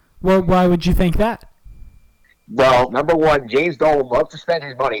 Well, why would you think that? Well, number one, James Dolan loves to spend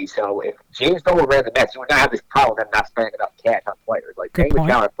his money, so if James Dolan ran the Mets, he would not have this problem of not spending enough cash on players. Like, Dave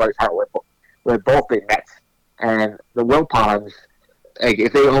McCown and Bryce Harper would both be Mets. And the Wilpons, like,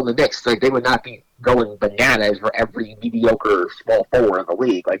 if they own the Knicks, like, they would not be going bananas for every mediocre small forward in the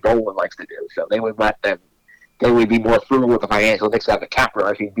league like Dolan likes to do. So they would be more frugal with the financial. Knicks have the cap to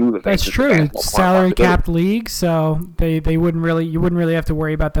actually do the things. That's true. It's salary capped league, so you wouldn't really have to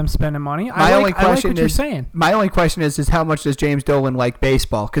worry about them spending money. I like what you're saying. My only question is how much does James Dolan like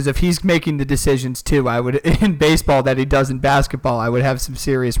baseball? Because if he's making the decisions too, I would in baseball that he does in basketball, I would have some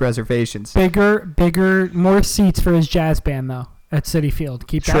serious reservations. Bigger, more seats for his jazz band though at Citi Field.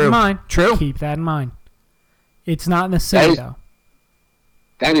 Keep that in mind. True. Keep that in mind. It's not in the city though.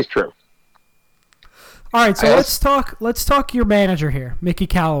 That is true. All right, so let's talk your manager here, Mickey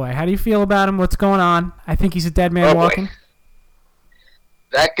Callaway. How do you feel about him? What's going on? I think he's a dead man walking. Boy.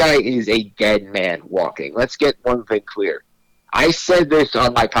 That guy is a dead man walking. Let's get one thing clear. I said this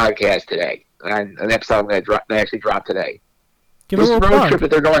on my podcast today, and an episode I'm going to drop. They actually dropped today. This road trip that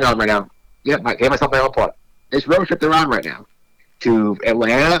they're going on right now. Yeah, I gave myself my own plug. This road trip they're on right now to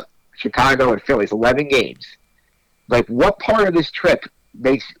Atlanta, Chicago, and Philly. It's 11 games. Like, what part of this trip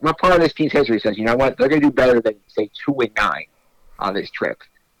what part of this team's history says, you know what, they're going to do better than, say, 2-9 on this trip?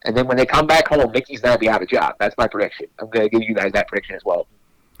 And then when they come back home, Mickey's going to be out of a job. That's my prediction. I'm going to give you guys that prediction as well.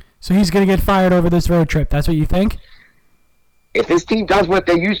 So he's going to get fired over this road trip. That's what you think? If this team does what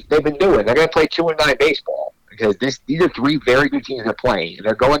they've been doing, they're going to play 2-9 baseball, because these are three very good teams they're playing. And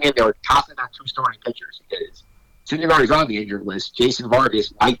they're going in there tossing on two starting pitchers. Because Syndergaard's on the injured list. Jason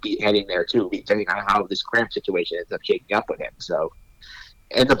Vargas might be heading there, too, depending on how this cramp situation ends up shaking up with him. So,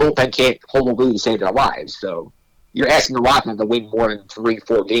 and the bullpen can't hold a lead to save their lives. So you're asking the Rockies to win more than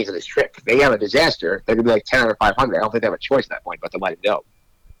 3-4 games of this trip. If they have a disaster, they're going to be like 10 or 500. I don't think they have a choice at that point but to let him go.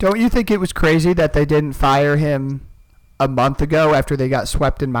 Don't you think it was crazy that they didn't fire him a month ago after they got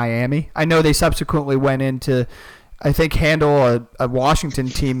swept in Miami? I know they subsequently went into, I think, handle a Washington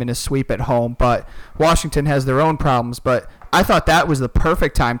team in a sweep at home, but Washington has their own problems. But I thought that was the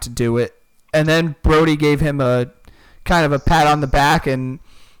perfect time to do it. And then Brody gave him a kind of a pat on the back and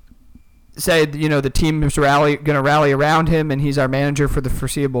said, you know, the team is going to rally around him and he's our manager for the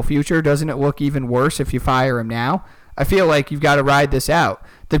foreseeable future. Doesn't it look even worse if you fire him now? I feel like you've got to ride this out.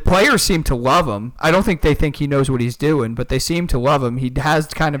 The players seem to love him. I don't think they think he knows what he's doing, but they seem to love him. He has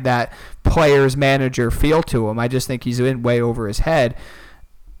kind of that player's manager feel to him. I just think he's in way over his head.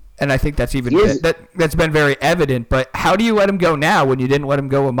 And I think that's that's been very evident. But how do you let him go now when you didn't let him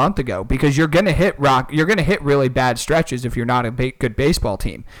go a month ago? Because you're going to hit really bad stretches if you're not a good baseball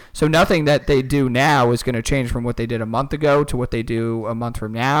team. So nothing that they do now is going to change from what they did a month ago to what they do a month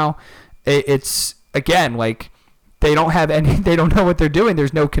from now. It's again like they don't know what they're doing.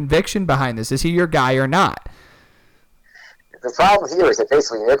 There's no conviction behind this. Is he your guy or not? The problem here is that the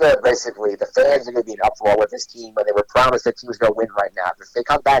fans are going to be in uproar with this team when they were promised that team's going to win right now. If they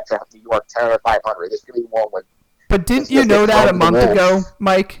come back to New York 10 or 500, this is going to be one win. But didn't you know that a month ago,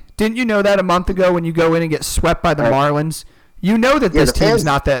 Mike? Didn't you know that a month ago when you go in and get swept by the Marlins? You know that this team's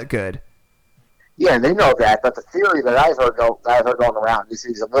not that good. Yeah, they know that. But the theory that I've heard going around, this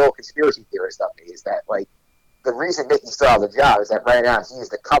is a little conspiracy theorist of me, is that like the reason Mickey still has a job is that right now he is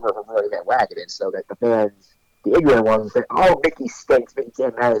the cover for Willie Van Wagenen, so that the fans, the ignorant ones, say, "Oh, Mickey stinks. Mickey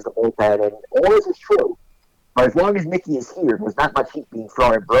can't manage the bullpen," and all this is true. But as long as Mickey is here, there's not much heat being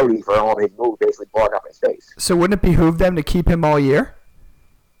thrown at Brody for all his moves basically blowing up his face. So wouldn't it behoove them to keep him all year?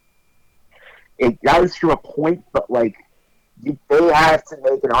 It does to a point, but like they have to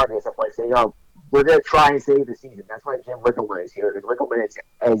make an argument of like saying, "Oh, we're going to try and save the season." That's why Jim Riggleman is here. Because Riggleman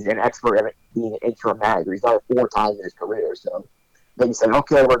is an expert at being an interim manager. He's done it 4 times in his career. So they can say,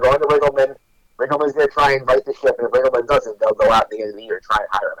 "Okay, we're going to Riggleman. Riggleman's going to try and right the ship, and if Riggleman doesn't, they'll go out at the end of the year and try and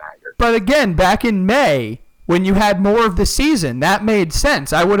hire a manager." But again, back in May, when you had more of the season, that made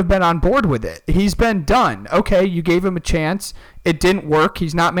sense. I would have been on board with it. He's been done. Okay, you gave him a chance. It didn't work.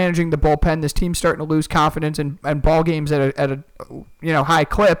 He's not managing the bullpen. This team's starting to lose confidence and ball games at a high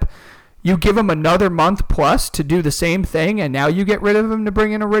clip. You give him another month plus to do the same thing, and now you get rid of him to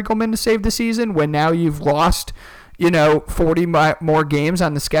bring in a Riggleman to save the season when now you've lost, 40 more games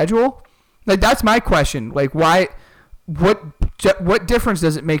on the schedule? Like, that's my question. Like, why? What difference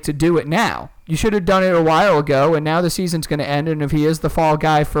does it make to do it now? You should have done it a while ago, and now the season's going to end, and if he is the fall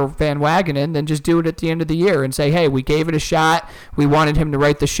guy for Van Wagenen, then just do it at the end of the year and say, hey, we gave it a shot. We wanted him to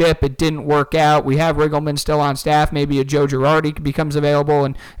right the ship. It didn't work out. We have Riggleman still on staff. Maybe a Joe Girardi becomes available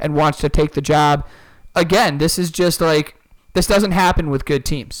and wants to take the job. Again, this is just like, this doesn't happen with good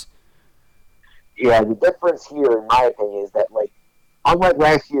teams. Yeah, the difference here, in my opinion, is that, like, unlike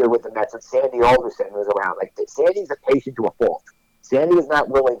last year with the Mets, when Sandy Alderson was around, like, Sandy's a patient to a fault. Sandy is not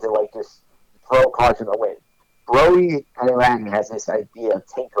willing to, like, just throw caution to the wind. Brody Atlanta has this idea of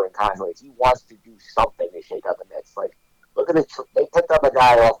tinkering constantly. He wants to do something to shake up the Mets. Like, look at they picked up a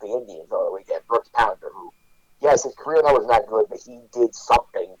guy off the Indians over the weekend, Brooks Pounder, who, yes, his career was not good, but he did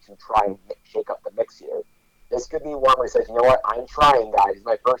something to try and shake up the mix here. This could be one where he says, you know what, I'm trying, guys. It's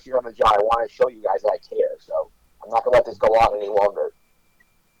my first year on the job. I want to show you guys that I care. So I'm not going to let this go on any longer.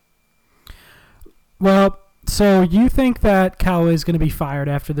 Well, so you think that Callaway is going to be fired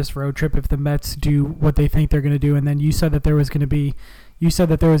after this road trip if the Mets do what they think they're going to do, and then you said that there was going to be a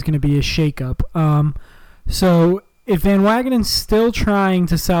shakeup. So if Van Wagenen's still trying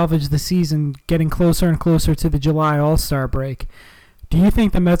to salvage the season, getting closer and closer to the July All-Star break, do you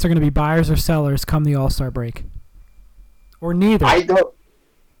think the Mets are going to be buyers or sellers come the All-Star break, or neither? I don't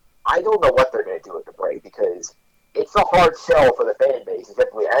know what they're going to do at the break because it's a hard sell for the fan base. And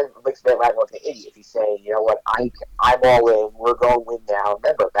makes Van Wagenen look like an idiot. He's saying, you know what, I'm all in. We're going to win now.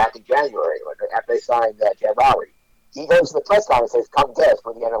 Remember, back in January, after they signed Jed Lowry, he goes to the press conference and says, come to us,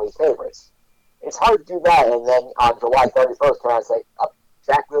 we're the NLE's favorites. It's hard to do that, and then on July 31st, come out and say,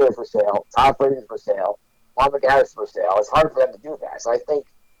 Zach Wheeler's for sale, Todd Frazier for sale, Juan McGarrett's for sale. It's hard for them to do that. So I think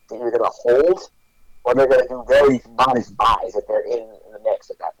they're either going to hold or they're going to do very modest buys if they're in the mix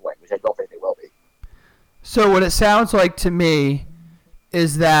at that point, which I don't think they will be. So what it sounds like to me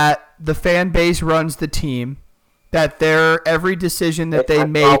is that the fan base runs the team, that every decision that they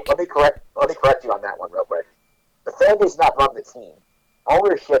make... Well, let me correct you on that one real quick. The fan base does not run the team.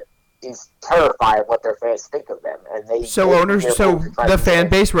 Ownership is terrified of what their fans think of them. And the fan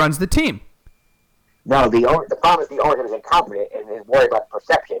base runs the team. No, the problem is the ownership is incompetent and is worried about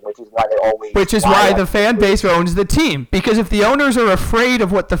perception, which is why the fan base owns the team. Because if the owners are afraid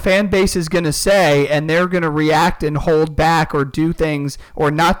of what the fan base is going to say and they're going to react and hold back or do things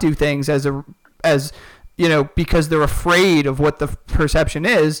or not do things because they're afraid of what the perception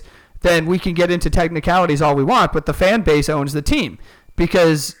is, then we can get into technicalities all we want, but the fan base owns the team.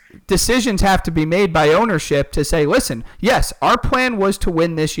 Because decisions have to be made by ownership to say, listen, yes, our plan was to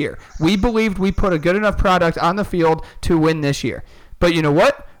win this year. We believed we put a good enough product on the field to win this year. But you know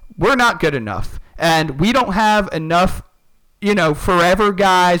what? We're not good enough. And we don't have enough, forever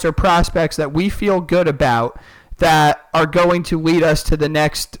guys or prospects that we feel good about that are going to lead us to the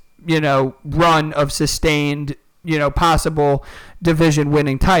next, run of sustained, possible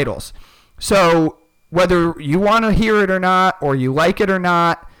division-winning titles. So whether you want to hear it or not, or you like it or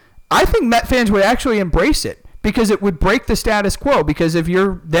not, I think Met fans would actually embrace it because it would break the status quo. Because if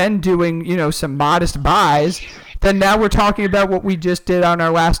you're then doing, some modest buys, then now we're talking about what we just did on our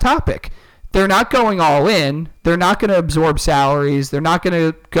last topic. They're not going all in. They're not going to absorb salaries. They're not going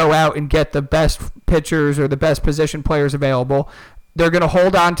to go out and get the best pitchers or the best position players available. They're going to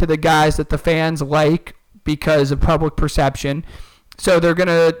hold on to the guys that the fans like because of public perception. So they're going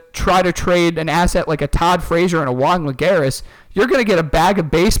to try to trade an asset like a Todd Frazier and a Juan Lagares. You're going to get a bag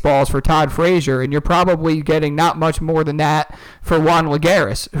of baseballs for Todd Frazier, and you're probably getting not much more than that for Juan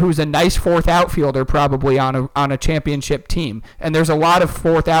Lagares, who's a nice fourth outfielder probably on a championship team. And there's a lot of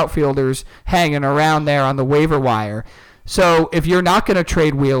fourth outfielders hanging around there on the waiver wire. So if you're not going to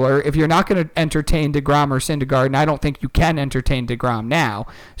trade Wheeler, if you're not going to entertain DeGrom or Syndergaard, and I don't think you can entertain DeGrom now.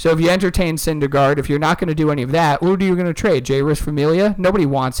 So if you entertain Syndergaard, if you're not going to do any of that, who are you going to trade? Jeurys Familia? Nobody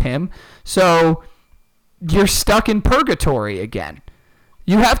wants him. So you're stuck in purgatory again.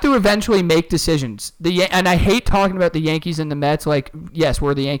 You have to eventually make decisions. And I hate talking about the Yankees and the Mets like, yes,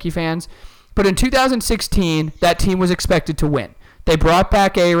 we're the Yankee fans. But in 2016, that team was expected to win. They brought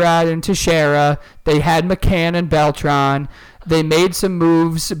back A-Rod and Teixeira. They had McCann and Beltran. They made some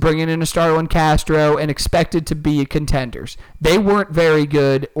moves, bringing in a Starlin Castro, and expected to be contenders. They weren't very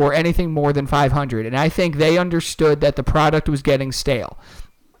good or anything more than 500, and I think they understood that the product was getting stale.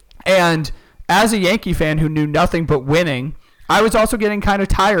 And as a Yankee fan who knew nothing but winning, I was also getting kind of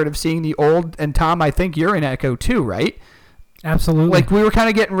tired of seeing the old, and Tom, I think you're an echo too, right? Absolutely. Like, we were kind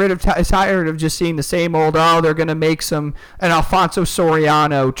of getting tired of just seeing the same old, they're going to make an Alfonso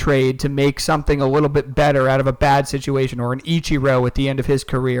Soriano trade to make something a little bit better out of a bad situation, or an Ichiro at the end of his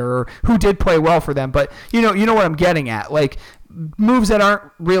career, or who did play well for them. But you know what I'm getting at. Like, moves that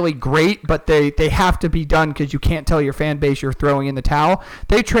aren't really great, but they have to be done because you can't tell your fan base you're throwing in the towel.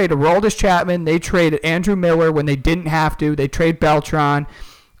 They traded Aroldis Chapman. They traded Andrew Miller when they didn't have to. They trade Beltran.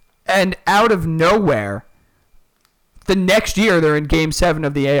 And out of nowhere, the next year they're in Game 7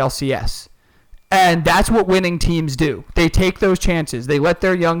 of the ALCS. And that's what winning teams do. They take those chances. They let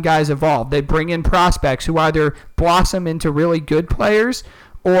their young guys evolve. They bring in prospects who either blossom into really good players,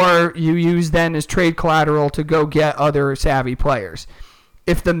 or you use them as trade collateral to go get other savvy players.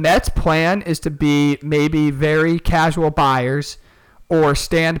 If the Mets' plan is to be maybe very casual buyers or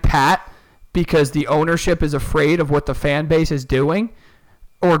stand pat because the ownership is afraid of what the fan base is doing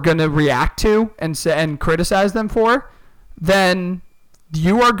or going to react to and criticize them for, then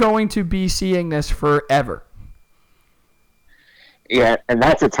you are going to be seeing this forever. Yeah, and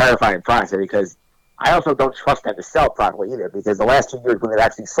that's a terrifying process because I also don't trust them to sell properly either, because the last 2 years when they've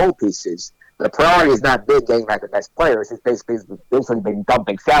actually sold pieces, the priority is not big getting back the best players. It's basically been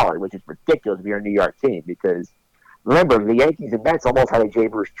dumping salary, which is ridiculous if you're a New York team, because remember, the Yankees and Mets almost had a Jay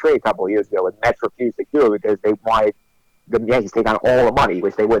Bruce trade a couple of years ago, and Mets refused to do it because they wanted the Yankees to take on all the money,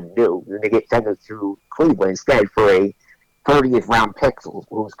 which they wouldn't do. And they sent us to Cleveland instead for a 30th round pick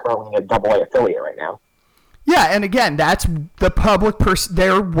who's currently in a AA affiliate right now. Yeah, and again, that's the public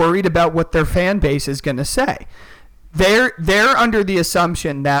they're worried about what their fan base is going to say. They're under the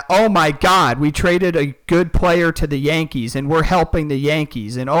assumption that, oh my God, we traded a good player to the Yankees and we're helping the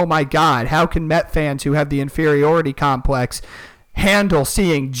Yankees, and oh my God, how can Met fans who have the inferiority complex handle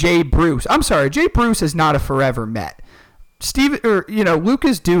seeing Jay Bruce? I'm sorry, Jay Bruce is not a forever Met.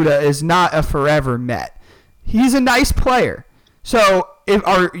 Lucas Duda is not a forever Met. He's a nice player. So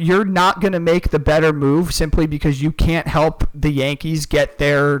you're not going to make the better move simply because you can't help the Yankees get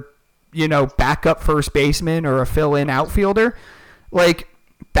their, backup first baseman or a fill-in outfielder. Like,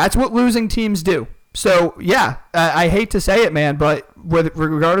 that's what losing teams do. So, yeah, I hate to say it, man, but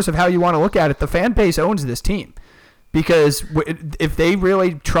regardless of how you want to look at it, the fan base owns this team. Because if they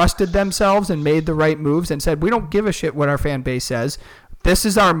really trusted themselves and made the right moves and said, we don't give a shit what our fan base says, this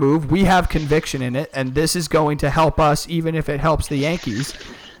is our move, we have conviction in it, and this is going to help us even if it helps the Yankees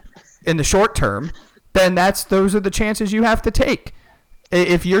in the short term, then those are the chances you have to take.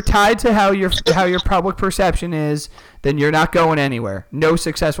 If you're tied to how your public perception is, then you're not going anywhere. No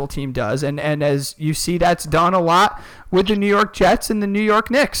successful team does. And as you see, that's done a lot with the New York Jets and the New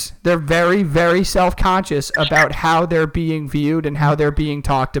York Knicks. They're very, very self-conscious about how they're being viewed and how they're being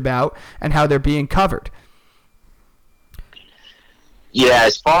talked about and how they're being covered. Yeah,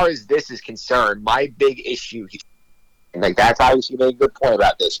 as far as this is concerned, my big issue, and that's obviously made a good point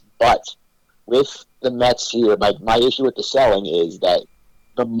about this, but with the Mets here, my issue with the selling is that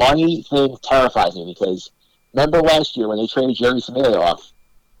the money thing terrifies me, because remember last year when they traded Jerry Samoa,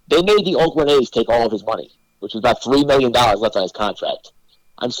 they made the Oakland A's take all of his money, which was about $3 million left on his contract.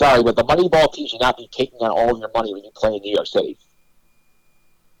 I'm sorry, but the Moneyball team should not be taking on all of your money when you play in New York City.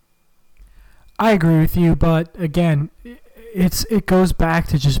 I agree with you, but again, it goes back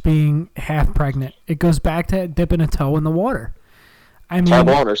to just being half pregnant. It goes back to dipping a toe in the water.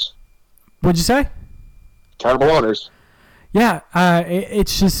 Terrible owners. What'd you say? Terrible owners. Yeah,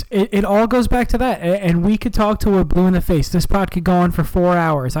 it's just it all goes back to that, and we could talk till we're blue in the face. This pod could go on for 4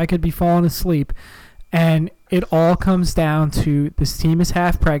 hours. I could be falling asleep, and it all comes down to this team is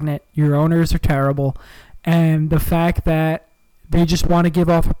half pregnant. Your owners are terrible, and the fact that they just want to give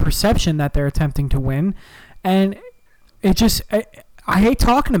off a perception that they're attempting to win, and it just I hate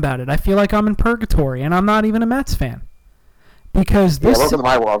talking about it. I feel like I'm in purgatory, and I'm not even a Mets fan because this. Yeah, welcome to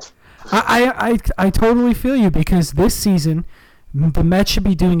my world. I totally feel you, because this season the Mets should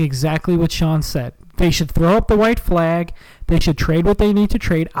be doing exactly what Sean said. They should throw up the white flag. They should trade what they need to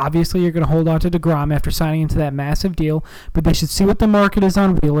trade. Obviously, you're going to hold on to DeGrom after signing into that massive deal, but they should see what the market is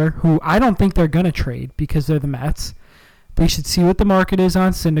on Wheeler, who I don't think they're going to trade because they're the Mets. They should see what the market is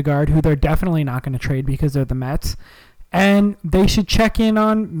on Syndergaard, who they're definitely not going to trade because they're the Mets. And they should check in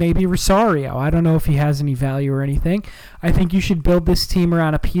on maybe Rosario. I don't know if he has any value or anything. I think you should build this team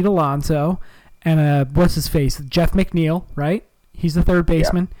around a Pete Alonso and what's his face? Jeff McNeil, right? He's the third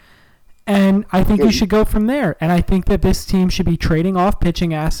baseman. Yeah. And I think you should go from there. And I think that this team should be trading off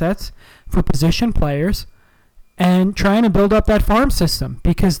pitching assets for position players and trying to build up that farm system,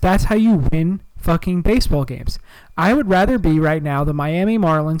 because that's how you win fucking baseball games. I would rather be right now the Miami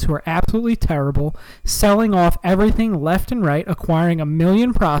Marlins, who are absolutely terrible, selling off everything left and right, acquiring a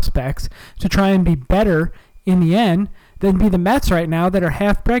million prospects to try and be better in the end, than be the Mets right now that are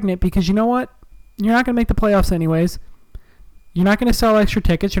half pregnant, because you know what? You're not going to make the playoffs anyways. You're not going to sell extra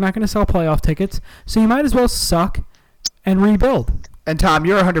tickets. You're not going to sell playoff tickets. So you might as well suck and rebuild. And Tom,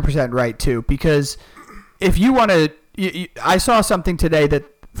 you're 100% right too, because if you want to, I saw something today that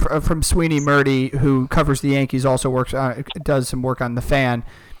from Sweeney Murdy, who covers the Yankees, also does some work on The Fan.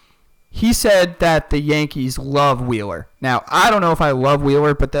 He said that the Yankees love Wheeler. Now, I don't know if I love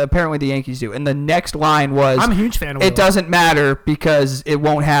Wheeler, but apparently the Yankees do. And the next line was, I'm a huge fan of Wheeler. It doesn't matter because it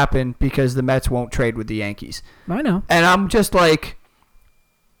won't happen because the Mets won't trade with the Yankees. I know. And I'm just like,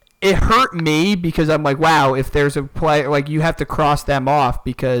 it hurt me because I'm like, wow, if there's a player, like, you have to cross them off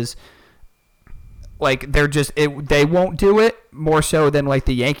because, like, they won't do it more so than, like,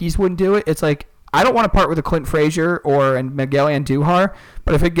 the Yankees wouldn't do it. It's like, I don't want to part with a Clint Frazier or Miguel Andujar,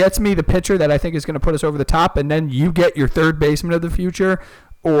 but if it gets me the pitcher that I think is going to put us over the top, and then you get your third baseman of the future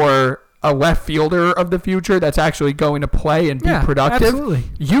or a left fielder of the future that's actually going to play and be productive, absolutely.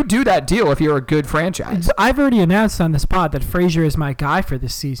 You do that deal if you're a good franchise. I've already announced on this pod that Frazier is my guy for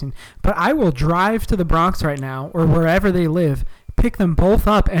this season, but I will drive to the Bronx right now or wherever they live, pick them both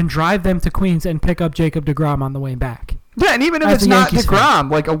up, and drive them to Queens and pick up Jacob deGrom on the way back. Yeah, and even if it's not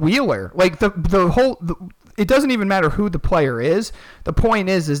DeGrom, like a Wheeler, like it doesn't even matter who the player is. The point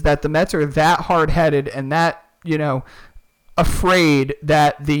is that the Mets are that hard-headed and that, afraid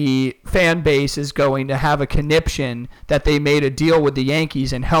that the fan base is going to have a conniption that they made a deal with the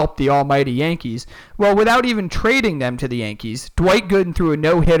Yankees and helped the almighty Yankees. Well, without even trading them to the Yankees, Dwight Gooden threw a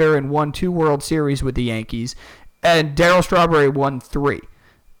no-hitter and won 2 World Series with the Yankees, and Darryl Strawberry won 3.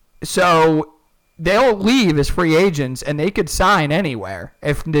 So they'll leave as free agents, and they could sign anywhere.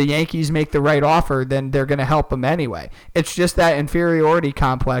 If the Yankees make the right offer, then they're going to help them anyway. It's just that inferiority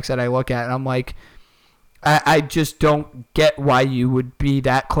complex that I look at, and I'm like, I just don't get why you would be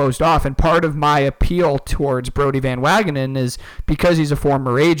that closed off. And part of my appeal towards Brodie Van Wagenen is because he's a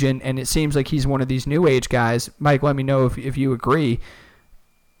former agent, and it seems like he's one of these new age guys. Mike, let me know if you agree.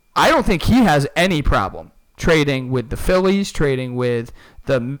 I don't think he has any problem trading with the Phillies, trading with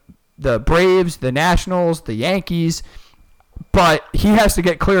the Braves, the Nationals, the Yankees, but he has to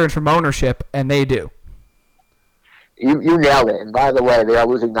get clearance from ownership, and they do. You nailed it. And by the way, they are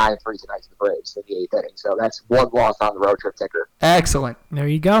losing 9-3 tonight to the Braves in the 8th inning, so that's one loss on the road trip ticker. Excellent. There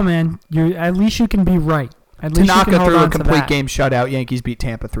you go, man. At least you can be right. At least Tanaka you can hold threw on a complete to game shutout. Yankees beat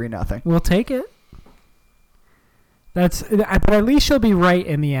Tampa 3-0. We'll take it. But at least she'll be right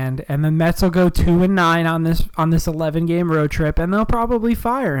in the end, and the Mets will go 2-9 on this 11-game road trip, and they'll probably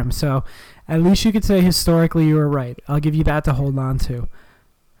fire him. So at least you could say historically you were right. I'll give you that to hold on to.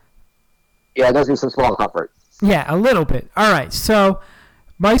 Yeah, it does give some small comfort. Yeah, a little bit. All right, so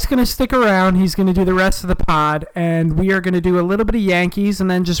Mike's going to stick around. He's going to do the rest of the pod, and we are going to do a little bit of Yankees and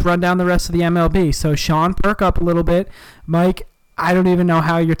then just run down the rest of the MLB. So Sean, perk up a little bit. Mike, I don't even know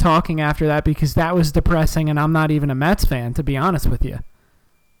how you're talking after that because that was depressing, and I'm not even a Mets fan, to be honest with you.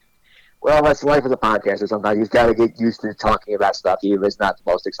 Well, that's the life of the podcaster. Sometimes you've got to get used to talking about stuff even if it's not the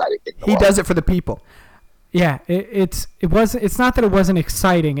most exciting thing in the world. He does it for the people. Yeah, it's not that it wasn't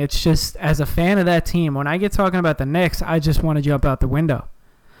exciting. It's just as a fan of that team, when I get talking about the Knicks, I just want to jump out the window.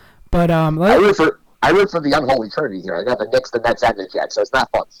 But I root for the unholy trinity here. I got the Knicks, the Nets, and the Jets, so it's not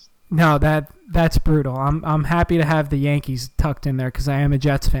fun. No, that's brutal. I'm happy to have the Yankees tucked in there because I am a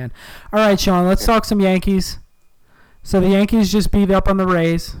Jets fan. All right, Sean, let's talk some Yankees. So the Yankees just beat up on the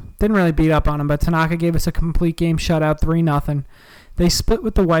Rays. Didn't really beat up on them, but Tanaka gave us a complete game shutout, 3-0. They split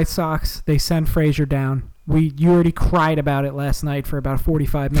with the White Sox. They sent Frazier down. You already cried about it last night for about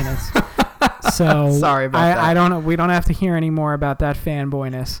 45 minutes. So sorry about that. I don't know. We don't have to hear any more about that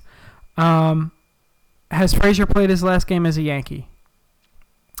fanboyness. Has Frazier played his last game as a Yankee?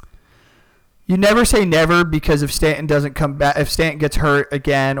 You never say never because if Stanton doesn't come back, if Stanton gets hurt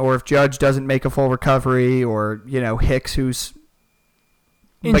again, or if Judge doesn't make a full recovery, or Hicks, who's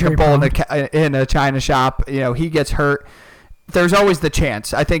injury like a bull in a china shop, he gets hurt. There's always the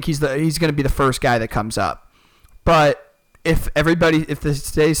chance. I think he's going to be the first guy that comes up. But if this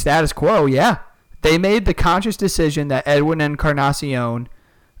stays status quo, yeah, They made the conscious decision that Edwin Encarnacion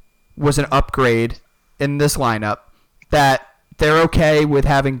was an upgrade in this lineup, that they're okay with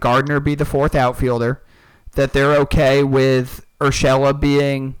having Gardner be the fourth outfielder, that they're okay with Urshela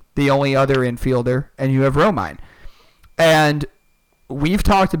being the only other infielder, and you have Romine. And we've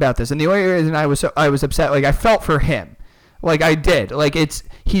talked about this, and the only reason I was upset, like I felt for him, like I did, like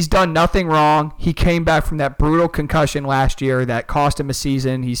he's done nothing wrong. He came back from that brutal concussion last year that cost him a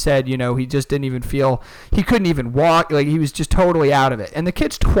season. He said, he just didn't even feel, he couldn't even walk, like he was just totally out of it. And the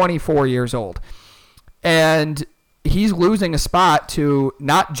kid's 24 years old, and he's losing a spot to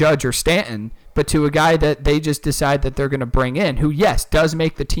not Judge or Stanton, but to a guy that they just decide that they're going to bring in, who, yes, does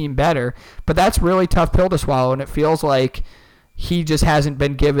make the team better, but that's really tough pill to swallow, and it feels like he just hasn't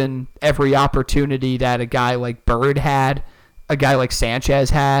been given every opportunity that a guy like Bird had, a guy like Sanchez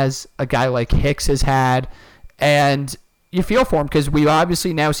has, a guy like Hicks has had, and you feel for him because we've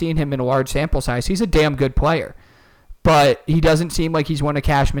obviously now seen him in a large sample size. He's a damn good player, but he doesn't seem like he's one of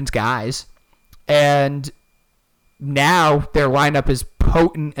Cashman's guys, and now their lineup is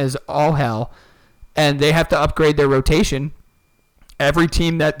potent as all hell, and they have to upgrade their rotation. Every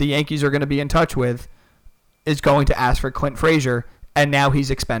team that the Yankees are going to be in touch with is going to ask for Clint Frazier, and now he's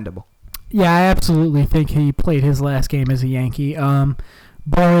expendable. Yeah, I absolutely think he played his last game as a Yankee.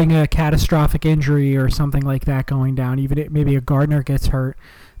 Barring a catastrophic injury or something like that going down, even if maybe a Gardner gets hurt,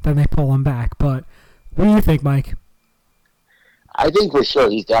 then they pull him back. But what do you think, Mike? I think for sure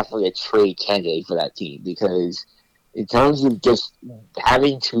he's definitely a trade candidate for that team, because in terms of just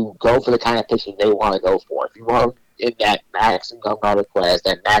having to go for the kind of pitching they want to go for, if you want in that Max Umgarner class,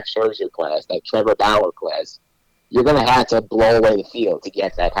 that Max Scherzer class, that Trevor Bauer class, you're going to have to blow away the field to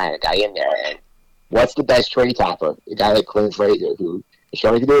get that kind of guy in there. And what's the best trade topper? A guy like Clint Frazier, who is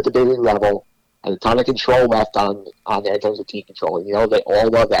showing to do it at the big league level, has a ton of control left on there in terms of team control. And, they all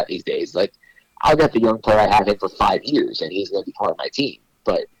love that these days. Like, I'll get the young player I have him for 5 years, and he's going to be part of my team.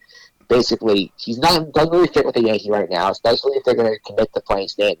 But basically, doesn't really fit with the Yankee right now, especially if they're going to commit to playing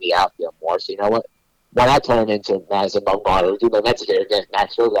Stanton in the outfield more. So you know what? Why not turn him into Madison Bumgarner? Do the Mets here against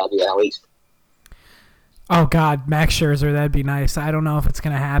Max Scherzer on the NL East. Oh, God, Max Scherzer, that'd be nice. I don't know if it's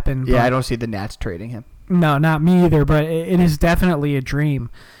going to happen. Yeah, I don't see the Nats trading him. No, not me either, but it is definitely a dream.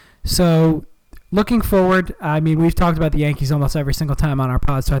 So, looking forward, I mean, we've talked about the Yankees almost every single time on our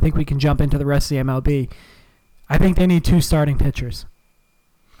pod, so I think we can jump into the rest of the MLB. I think they need 2 starting pitchers.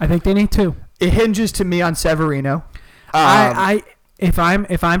 I think they need 2. It hinges to me on Severino. If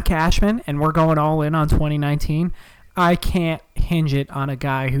I'm Cashman and we're going all in on 2019, I can't hinge it on a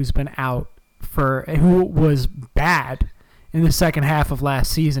guy who's been out who was bad in the second half of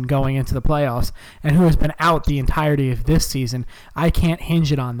last season going into the playoffs, and who has been out the entirety of this season. I can't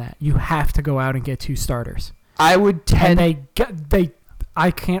hinge it on that. You have to go out and get 2 starters. I would tend. And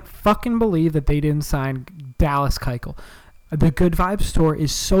I can't fucking believe that they didn't sign Dallas Keuchel. The Good Vibes store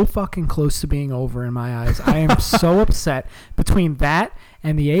is so fucking close to being over in my eyes. I am so upset between that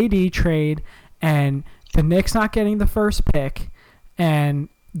and the AD trade and the Knicks not getting the first pick, and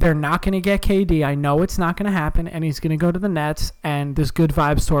they're not going to get KD. I know it's not going to happen, and he's going to go to the Nets, and this Good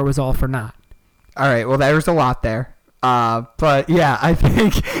Vibes store was all for naught. All right, well, there's a lot there. But, yeah, I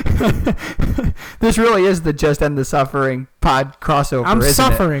think this really is the Just End the Suffering pod crossover, I'm isn't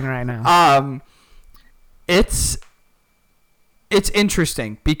suffering it? right now. It's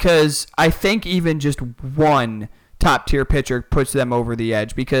interesting because I think even just one top-tier pitcher puts them over the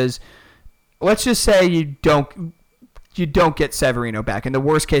edge, because let's just say you don't get Severino back. In the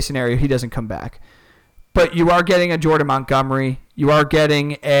worst-case scenario, he doesn't come back. But you are getting a Jordan Montgomery. You are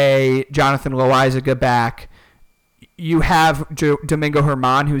getting a Jonathan Loaizaga back. You have Domingo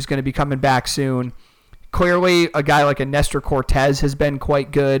Germán, who's going to be coming back soon. Clearly, a guy like a Nestor Cortez has been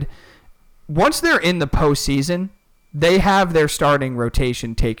quite good. Once they're in the postseason, they have their starting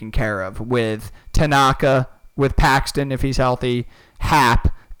rotation taken care of with Tanaka, with Paxton if he's healthy,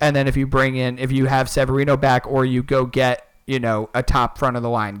 Happ, and then if you have Severino back, or you go get, a top front of the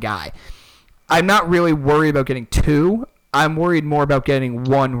line guy. I'm not really worried about getting 2. I'm worried more about getting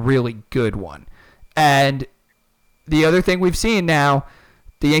one really good one. And the other thing we've seen now,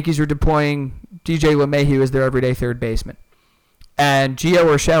 the Yankees are deploying DJ LeMahieu as their everyday third baseman. And Gio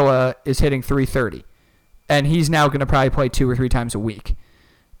Urshela is hitting .330. And he's now going to probably play 2 or 3 times a week.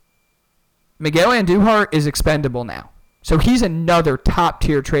 Miguel Andujar is expendable now. So he's another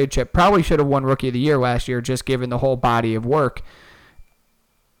top-tier trade chip. Probably should have won Rookie of the Year last year, just given the whole body of work.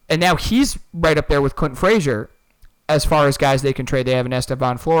 And now he's right up there with Clint Frazier as far as guys they can trade. They have an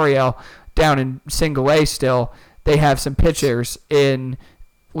Estevan Florial down in single A still. They have some pitchers in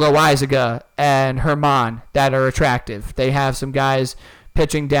Loaizaga and Germán that are attractive. They have some guys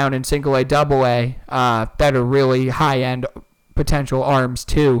pitching down in single A, double A, that are really high-end potential arms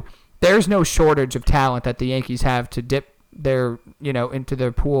too. There's no shortage of talent that the Yankees have to dip their, into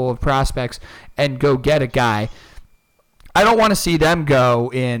their pool of prospects and go get a guy. I don't want to see them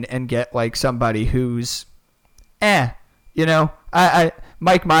go in and get like somebody who's, Mike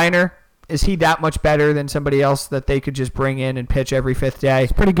Minor, is he that much better than somebody else that they could just bring in and pitch every fifth day?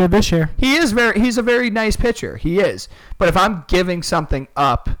 He's pretty good this year. He's a very nice pitcher. He is. But if I'm giving something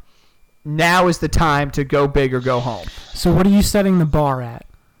up, now is the time to go big or go home. So what are you setting the bar at?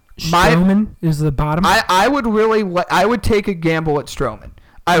 Stroman is the bottom? I would take a gamble at Stroman.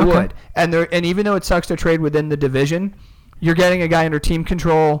 I would. And even though it sucks to trade within the division, you're getting a guy under team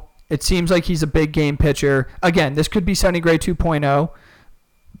control. It seems like he's a big game pitcher. Again, this could be Sonny Gray 2.0,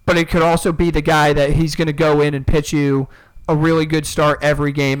 but it could also be the guy that he's going to go in and pitch you a really good start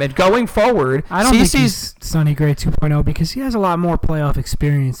every game. And going forward, I don't think he's Sonny Gray 2.0 because he has a lot more playoff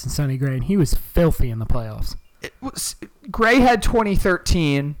experience than Sonny Gray, and he was filthy in the playoffs. Gray had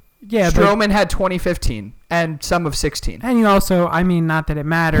 2013. Yeah, Stroman had 2015 and some of 16. And you also, not that it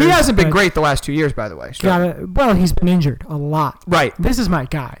matters. He hasn't been great the last 2 years, by the way. He's been injured a lot. Right. This is my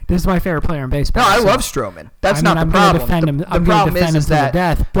guy. This is my favorite player in baseball. No, I love Stroman. That's not the problem. I'm going to defend him. I'm going to defend him to the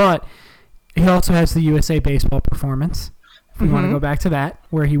death. But he also has the USA Baseball performance. If we want to go back to that,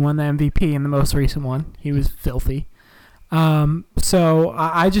 where he won the MVP in the most recent one. He was filthy. So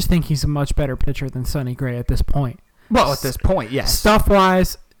I just think he's a much better pitcher than Sonny Gray at this point. Well, at this point, yes.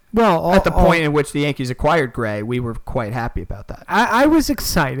 Stuff-wise, at the point in which the Yankees acquired Gray, we were quite happy about that. I was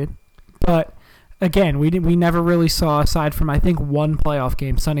excited, but again, we never really saw, aside from I think one playoff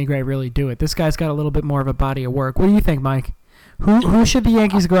game, Sonny Gray really do it. This guy's got a little bit more of a body of work. What do you think, Mike? Who should the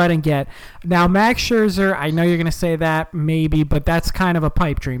Yankees go out and get? Now, Max Scherzer, I know you're going to say that, maybe, but that's kind of a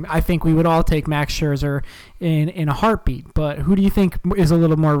pipe dream. I think we would all take Max Scherzer in a heartbeat, but who do you think is a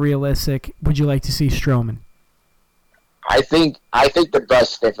little more realistic? Would you like to see Stroman? I think the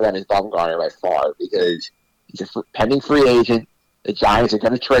best fit for them is Bumgarner by far because he's a pending free agent. The Giants are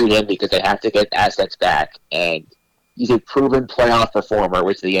going to trade him because they have to get assets back, and he's a proven playoff performer,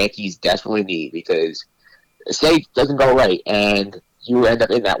 which the Yankees desperately need because say it doesn't go right and you end up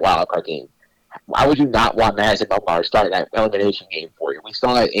in that wild card game. Why would you not want Madison Bumgarner starting that elimination game for you? We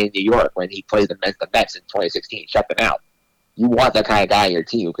saw it in New York when he played the Mets in 2016, shut them out. You want that kind of guy on your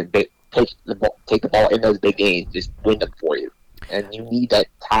team who can take the ball in those big games, just win them for you. And you need that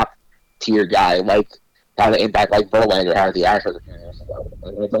top tier guy like have an impact like Verlander had the Astros a few years ago.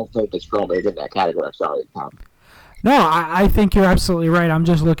 And I don't think that Stroman is in that category. I'm sorry, Tom. No, I think you're absolutely right. I'm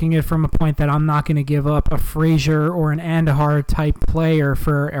just looking at it from a point that I'm not going to give up a Frazier or an Andahar type player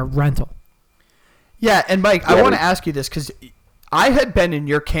for a rental. Yeah, and Mike, I want to ask you this because I had been in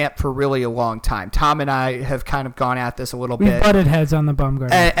your camp for really a long time. Tom and I have kind of gone at this a little bit. We've butted heads on the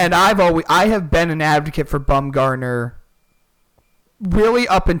Bumgarner. And I have been an advocate for Bumgarner really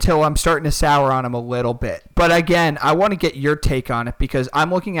up until I'm starting to sour on him a little bit. But again, I want to get your take on it because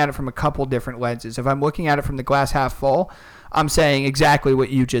I'm looking at it from a couple different lenses. If I'm looking at it from the glass half full, I'm saying exactly what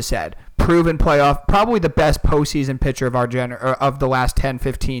you just said. Proven playoff, probably the best postseason pitcher of of the last 10,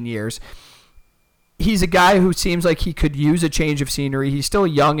 15 years. He's a guy who seems like he could use a change of scenery. He's still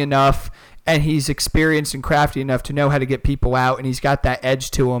young enough, and he's experienced and crafty enough to know how to get people out, and he's got that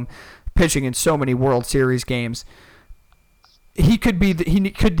edge to him, pitching in so many World Series games. He could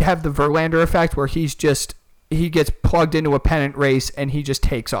have the Verlander effect where he gets plugged into a pennant race and he just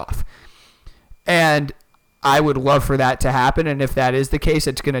takes off. And I would love for that to happen, and if that is the case,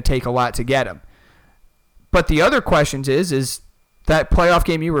 it's going to take a lot to get him. But the other questions is that playoff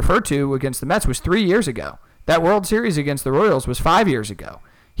game you referred to against the Mets was 3 years ago. That World Series against the Royals was 5 years ago.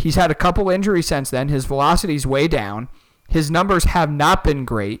 He's had a couple injuries since then. His velocity's way down. His numbers have not been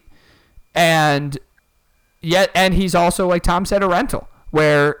great. And he's also, like Tom said, a rental,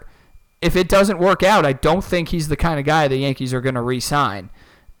 where if it doesn't work out, I don't think he's the kind of guy the Yankees are going to re-sign.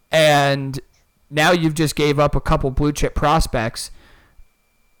 And now you've just gave up a couple blue-chip prospects.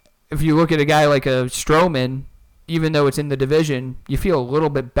 If you look at a guy like a Stroman, even though it's in the division, you feel a little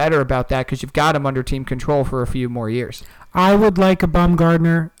bit better about that because you've got him under team control for a few more years. I would like a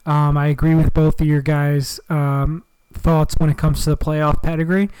Bumgarner. I agree with both of your guys' thoughts when it comes to the playoff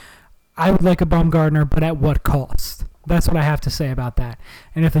pedigree. I would like a Bumgarner, but at what cost? That's what I have to say about that.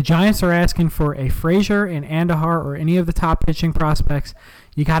 And if the Giants are asking for a Frazier, an Andahar, or any of the top pitching prospects,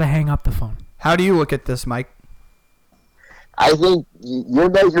 you got to hang up the phone. How do you look at this, Mike? I think you're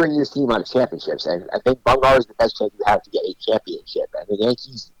measuring your team on championships, and I think Bumgarner is the best chance you have to get a championship. And the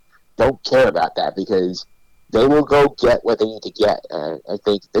Yankees don't care about that because they will go get what they need to get. And I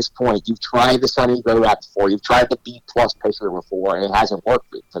think at this point, you've tried the Sonny Gray route before. You've tried the B-plus pitcher before, and it hasn't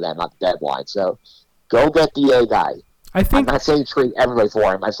worked for them at the deadline. So go get the A guy. I'm not saying trade everybody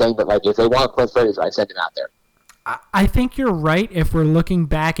for him. I'm saying that, like, if they want Cliff Frazier, I'd send him out there. I think you're right if we're looking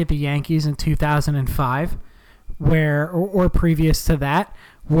back at the Yankees in 2005, or previous to that,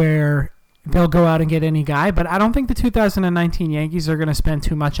 where they'll go out and get any guy. But I don't think the 2019 Yankees are going to spend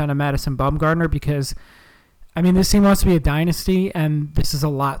too much on a Madison Bumgarner because, I mean, this team wants to be a dynasty, and this is a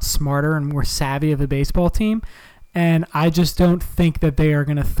lot smarter and more savvy of a baseball team. And I just don't think that they are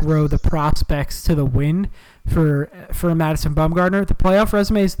going to throw the prospects to the wind for a Madison Bumgarner. The playoff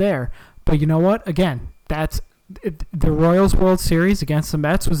resume is there. But you know what? Again, the Royals World Series against the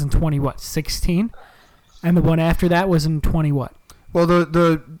Mets was in 16? And the one after that was in 20 what? Well,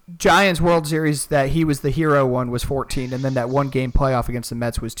 the Giants World Series that he was the hero one was 14, and then that one-game playoff against the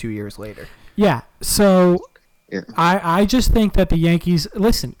Mets was 2 years later. Yeah, so I just think that the Yankees,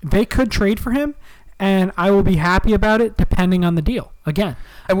 listen, they could trade for him, and I will be happy about it depending on the deal. Again,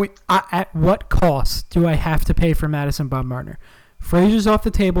 at what cost do I have to pay for Madison Bumgarner? Frazier's off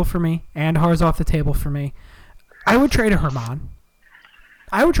the table for me. Andujar's off the table for me. I would trade a Herman.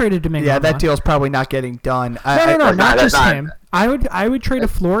 I would trade a Domingo. Yeah, that deal's probably not getting done. No, not just him. I would trade a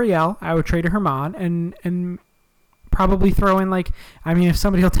Florial. I would trade a Herman and probably throw in if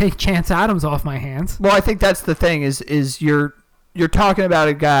somebody will take Chance Adams off my hands. Well, I think that's the thing is you're talking about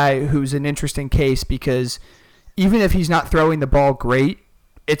a guy who's an interesting case because even if he's not throwing the ball great,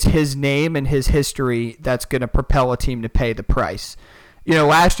 it's his name and his history that's going to propel a team to pay the price. You know,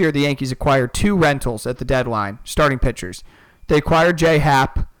 last year the Yankees acquired 2 rentals at the deadline, starting pitchers. They acquired Jay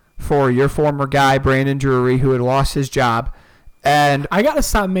Happ for your former guy, Brandon Drury, who had lost his job. And I got to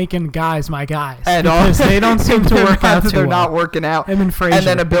stop making guys my guys because they don't seem to work out too well. They're not working out. Him and Frazier. And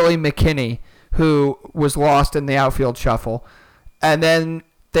then a Billy McKinney, who was lost in the outfield shuffle. And then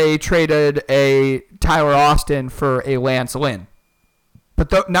they traded a Tyler Austin for a Lance Lynn.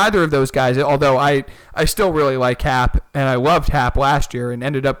 But neither of those guys, although I still really like Happ, and I loved Happ last year and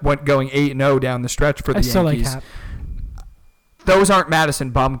ended up going 8-0 down the stretch for the Yankees. I still like Happ. Those aren't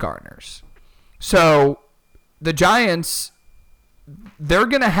Madison Bumgarners. So the Giants, they're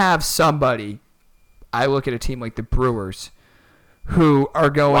going to have somebody. I look at a team like the Brewers who are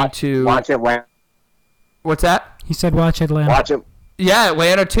going to watch Atlanta. What's that? He said watch Atlanta. Watch it. Yeah,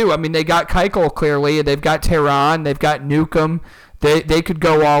 Atlanta too. I mean, they got Keuchel clearly. They've got Tehran. They've got Newcomb. They could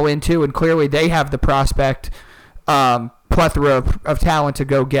go all in too, and clearly they have the prospect plethora of talent to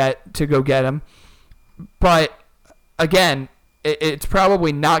go get him. But again, it's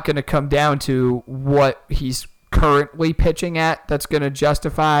probably not going to come down to what he's currently pitching at that's going to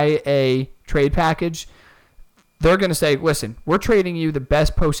justify a trade package. They're going to say, listen, we're trading you the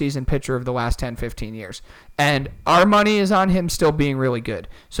best postseason pitcher of the last 10, 15 years. And our money is on him still being really good.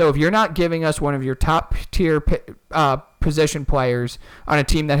 So if you're not giving us one of your top-tier position players on a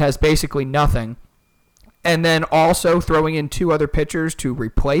team that has basically nothing, and then also throwing in 2 other pitchers to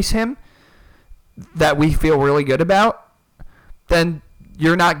replace him that we feel really good about, then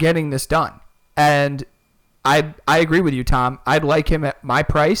you're not getting this done. And I agree with you, Tom. I'd like him at my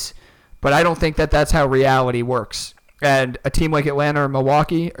price, but I don't think that that's how reality works. And a team like Atlanta or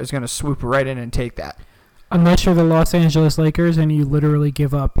Milwaukee is going to swoop right in and take that. Unless you're the Los Angeles Lakers and you literally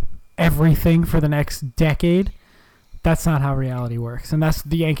give up everything for the next decade, that's not how reality works. And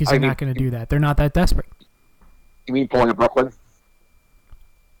the Yankees are not going to do that. They're not that desperate. You mean pulling to Brooklyn?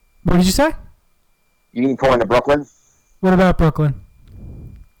 What did you say? You mean pulling to Brooklyn? What about Brooklyn?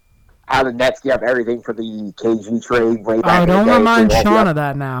 How the Nets give up everything for the KG trade way back in the day. Don't remind Sean of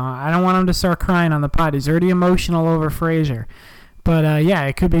that now. I don't want him to start crying on the pod. He's already emotional over Frazier. But, yeah,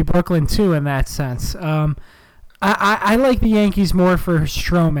 it could be Brooklyn, too, in that sense. I like the Yankees more for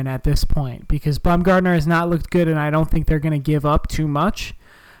Stroman at this point because Bumgarner has not looked good, and I don't think they're going to give up too much.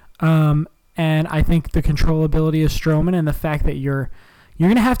 And I think the controllability of Stroman and the fact that you're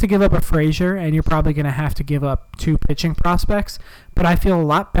going to have to give up a Frazier, and you're probably going to have to give up 2 pitching prospects. But I feel a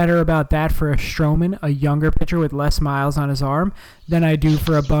lot better about that for a Stroman, a younger pitcher with less miles on his arm, than I do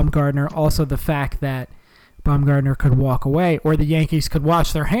for a Bumgarner. Also, the fact that Bumgarner could walk away, or the Yankees could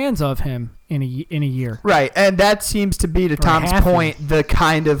wash their hands of him in a year. Right, and that seems to be, to Tom's point, the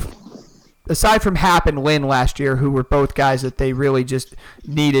kind of, aside from Happ and Lynn last year, who were both guys that they really just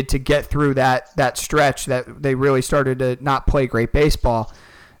needed to get through that stretch that they really started to not play great baseball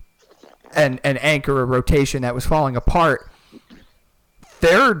and anchor a rotation that was falling apart.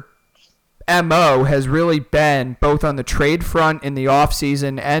 Their MO has really been, both on the trade front in the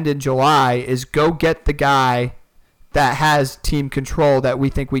offseason and in July, is go get the guy that has team control that we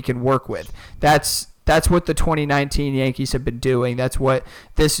think we can work with. That's That's what the 2019 Yankees have been doing. That's what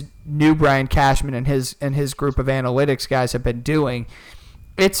this new Brian Cashman and his group of analytics guys have been doing.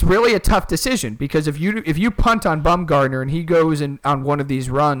 It's really a tough decision because if you punt on Bumgarner and he goes on one of these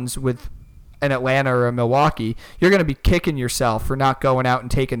runs with an Atlanta or a Milwaukee, you're going to be kicking yourself for not going out and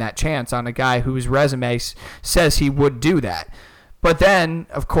taking that chance on a guy whose resume says he would do that. But then,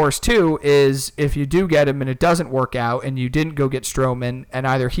 of course, too, is if you do get him and it doesn't work out and you didn't go get Stroman and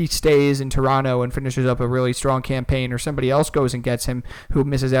either he stays in Toronto and finishes up a really strong campaign or somebody else goes and gets him who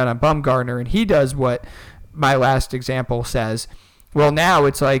misses out on Bumgarner and he does what my last example says, well, now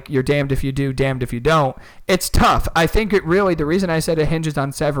it's like you're damned if you do, damned if you don't. It's tough. I think it really, the reason I said it hinges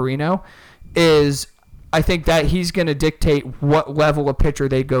on Severino is I think that he's going to dictate what level of pitcher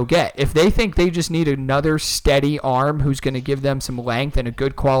they go get. If they think they just need another steady arm who's going to give them some length and a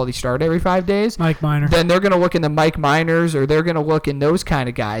good quality start every 5 days, Mike Minor, then they're going to look in the Mike Minors or they're going to look in those kind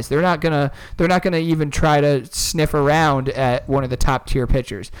of guys. They're not going to even try to sniff around at one of the top tier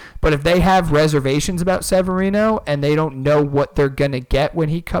pitchers. But if they have reservations about Severino and they don't know what they're going to get when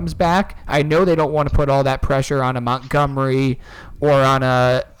he comes back, I know they don't want to put all that pressure on a Montgomery or on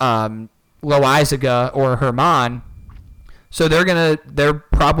a Loizaga or Herman, so they're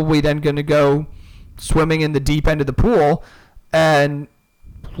probably then gonna go swimming in the deep end of the pool and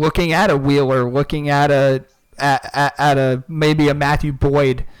looking at a Wheeler, looking at a maybe a Matthew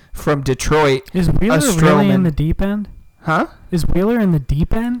Boyd from Detroit. Is Wheeler really in the deep end? Huh? Is Wheeler in the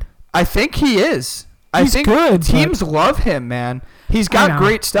deep end? I think he is. He's I think good. Teams love him, man. He's got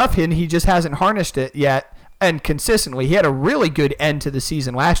great stuff and he just hasn't harnessed it yet. And consistently, he had a really good end to the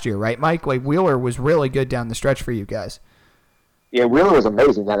season last year, right, Mike? Like Wheeler was really good down the stretch for you guys. Yeah, Wheeler was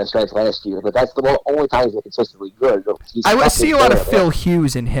amazing down the stretch last year, but that's the only time he's been consistently good. I see a lot of Phil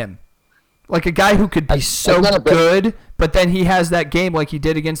Hughes in him, like a guy who could be so good, but then he has that game like he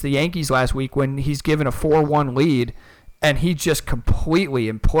did against the Yankees last week when he's given a 4-1 lead, and he just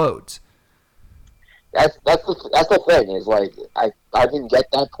completely implodes. That's the thing is like I didn't get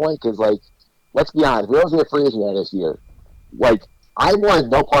that point because like. Let's be honest, we was a free agent this year. Like, I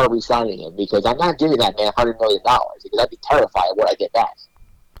wanted no part of re-signing him because I'm not giving that man $100 million because I'd be terrified of what I get back.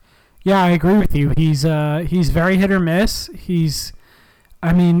 Yeah, I agree with you. He's very hit or miss. He's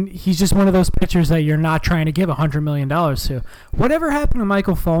just one of those pitchers that you're not trying to give $100 million to. Whatever happened to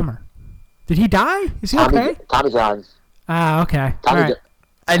Michael Fulmer? Did he die? Is he okay? Tommy John. Ah, okay. All right.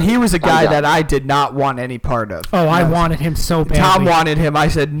 And he was a guy that I did not want any part of. Oh, I wanted him so badly. Tom wanted him. I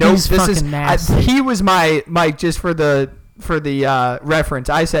said, nope, this is nasty. He was my just for the reference.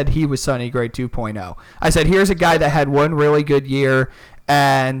 I said he was Sonny Gray 2.0. I said, here's a guy that had one really good year,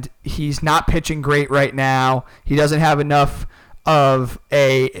 and he's not pitching great right now. He doesn't have enough of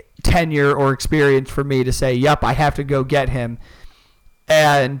a tenure or experience for me to say, yep, I have to go get him.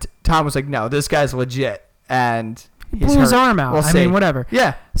 And Tom was like, no, this guy's legit. And he blew his arm out. I mean, whatever.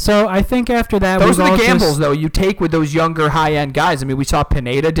 Yeah. So I think after that, those are the gambles, though, you take with those younger, high-end guys. I mean, we saw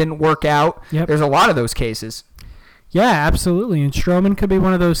Pineda didn't work out. Yep. There's a lot of those cases. Yeah, absolutely. And Stroman could be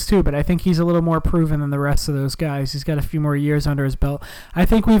one of those, too. But I think he's a little more proven than the rest of those guys. He's got a few more years under his belt. I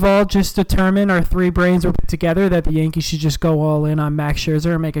think we've all just determined, our three brains were put together, that the Yankees should just go all in on Max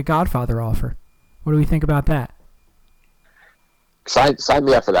Scherzer and make a Godfather offer. What do we think about that? Sign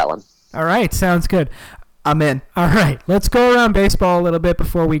me up for that one. All right. Sounds good. I'm in. All right, let's go around baseball a little bit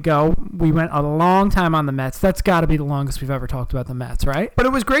before we go. We went a long time on the Mets. That's got to be the longest we've ever talked about the Mets, right? But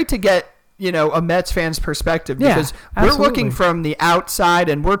it was great to get, a Mets fan's perspective because we're looking from the outside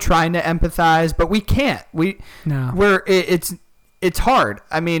and we're trying to empathize, but we can't. It's hard.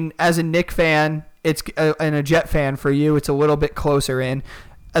 I mean, as a Knick fan, and a Jet fan for you, it's a little bit closer in.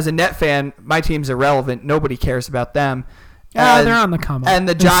 As a Net fan, my team's irrelevant. Nobody cares about them. They're on the come up. And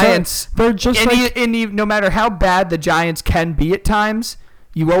the Giants, they're just no matter how bad the Giants can be at times,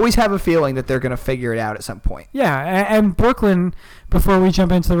 you always have a feeling that they're going to figure it out at some point. Yeah, and Brooklyn, before we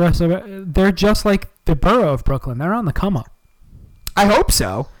jump into the rest of it, they're just like the borough of Brooklyn. They're on the come up. I hope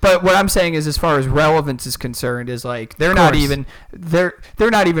so. But what I'm saying is, as far as relevance is concerned, is like they're not even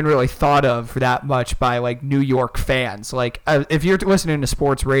really thought of that much by like New York fans. Like if you're listening to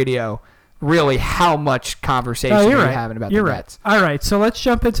sports radio, really how much conversation you're having about the Mets. All right, so let's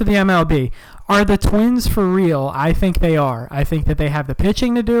jump into the MLB. Are the Twins for real? I think they are. I think that they have the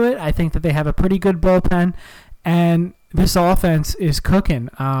pitching to do it. I think that they have a pretty good bullpen, and this offense is cooking.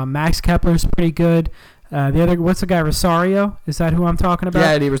 Max Kepler's pretty good. The other, what's the guy, Rosario? Is that who I'm talking about?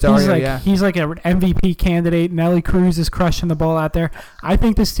 Yeah, Eddie Rosario, He's like an MVP candidate. Nelly Cruz is crushing the ball out there. I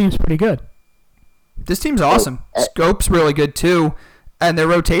think this team's pretty good. This team's awesome. Scope's really good, too, and their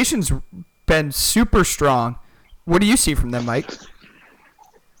rotation's been super strong. What do you see from them, Mike?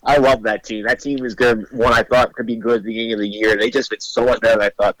 I love that team. That team is good. One I thought could be good at the beginning of the year. They just been so much better than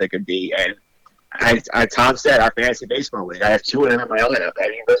I thought they could be. And Tom said, our fantasy baseball league, I have two of them in my lineup. I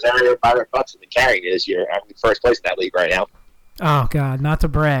mean, those are $500 have been carrying it this year. I'm in first place in that league right now. Oh God, not to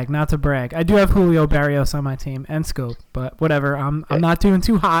brag. I do have Julio Barrios on my team and Scope, but whatever. I'm not doing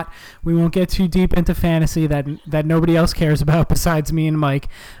too hot. We won't get too deep into fantasy that nobody else cares about besides me and Mike.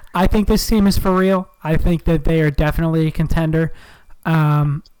 I think this team is for real. I think that they are definitely a contender.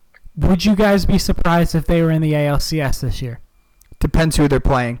 Would you guys be surprised if they were in the ALCS this year? Depends who they're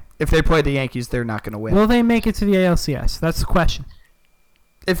playing. If they play the Yankees, they're not going to win. Will they make it to the ALCS? That's the question.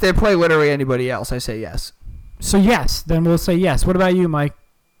 If they play literally anybody else, I say yes. So yes, then we'll say yes. What about you, Mike?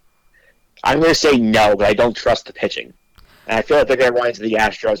 I'm going to say no, but I don't trust the pitching. And I feel like they're going to run into the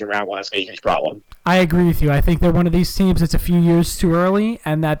Astros in round one. That's going to be a huge problem. I agree with you. I think they're one of these teams that's a few years too early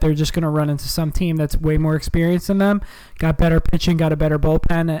and that they're just going to run into some team that's way more experienced than them, got better pitching, got a better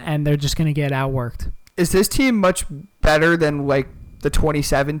bullpen, and they're just going to get outworked. Is this team much better than like the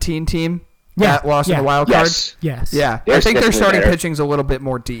 2017 team that lost in the wild card? Yes. Yeah. I think their starting pitching's a little bit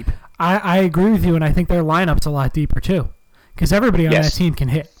more deep. I agree with you, and I think their lineup's a lot deeper too because everybody on that team can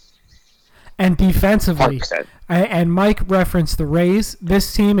hit. And defensively, 100%. And Mike referenced the Rays.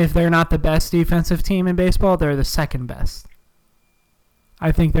 This team, if they're not the best defensive team in baseball, they're the second best.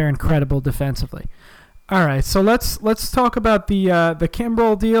 I think they're incredible defensively. All right, so let's talk about the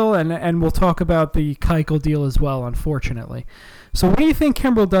Kimbrel deal, and we'll talk about the Keuchel deal as well, unfortunately. So what do you think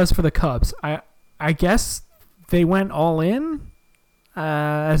Kimbrel does for the Cubs? I guess they went all in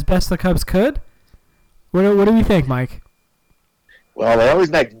as best the Cubs could. What do you think, Mike? Well, the only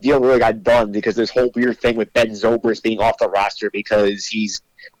reason that deal really got done because this whole weird thing with Ben Zobrist being off the roster because he's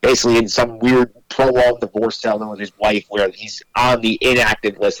basically in some weird prolonged divorce settlement with his wife where he's on the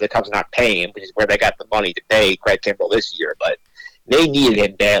inactive list. The Cubs not paying him, which is where they got the money to pay Craig Kimbrel this year. But they needed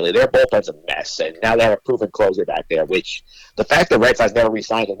him badly. Their bullpen's a mess, and now they have a proven closer back there, which the fact that Red Sox never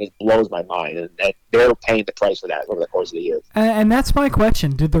re-signed him just blows my mind, and that they're paying the price for that over the course of the year. And that's my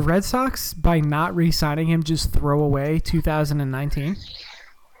question. Did the Red Sox, by not re-signing him, just throw away 2019?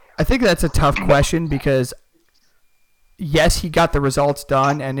 I think that's a tough question because, yes, he got the results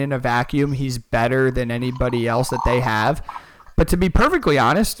done, and in a vacuum, he's better than anybody else that they have. But to be perfectly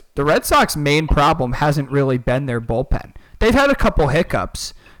honest, the Red Sox' main problem hasn't really been their bullpen. They've had a couple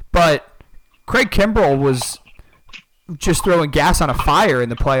hiccups, but Craig Kimbrel was just throwing gas on a fire in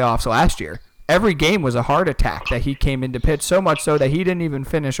the playoffs last year. Every game was a heart attack that he came in to pitch, so much so that he didn't even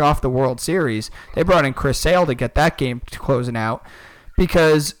finish off the World Series. They brought in Chris Sale to get that game closing out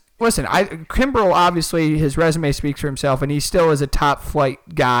because, listen, Kimbrel, obviously, his resume speaks for himself, and he still is a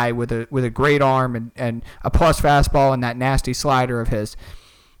top-flight guy with a great arm and a plus fastball and that nasty slider of his.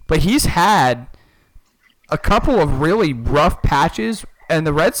 But he's had a couple of really rough patches, and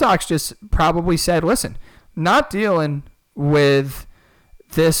the Red Sox just probably said, listen, not dealing with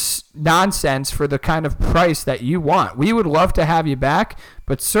this nonsense for the kind of price that you want. We would love to have you back,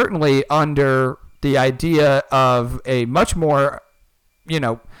 but certainly under the idea of a much more,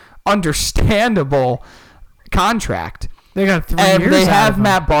 understandable contract. They got 3 and years they out have of him.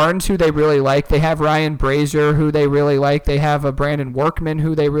 Matt Barnes, who they really like. They have Ryan Brazier, who they really like. They have a Brandon Workman,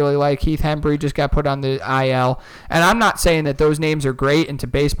 who they really like. Heath Hembry just got put on the IL. And I'm not saying that those names are great, and to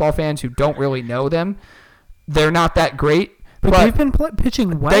baseball fans who don't really know them, they're not that great. But they've been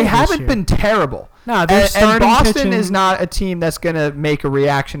pitching well. They this haven't year. been terrible. No, they're and starting Boston pitching. is not a team that's going to make a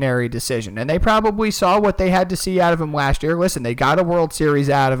reactionary decision. And they probably saw what they had to see out of him last year. Listen, they got a World Series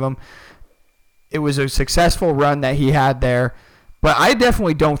out of him. It was a successful run that he had there. But I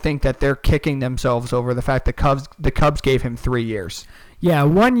definitely don't think that they're kicking themselves over the fact that the Cubs gave him 3 years. Yeah,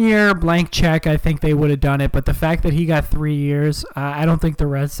 1 year, blank check, I think they would have done it. But the fact that he got 3 years, I don't think the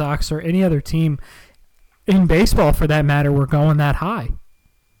Red Sox or any other team in baseball, for that matter, were going that high.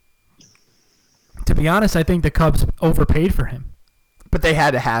 To be honest, I think the Cubs overpaid for him. But they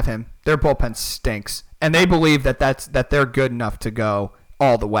had to have him. Their bullpen stinks. And they believe that they're good enough to go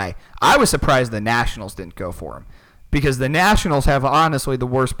all the way. I was surprised the Nationals didn't go for him. Because the Nationals have, honestly, the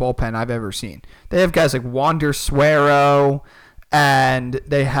worst bullpen I've ever seen. They have guys like Wander Suero, and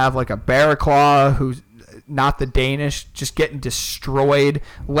they have like a Barraclaw, who's not the Danish, just getting destroyed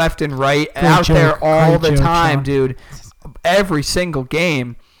left and right, out there all the time, dude. Every single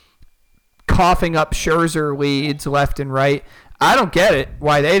game, coughing up Scherzer leads left and right. I don't get it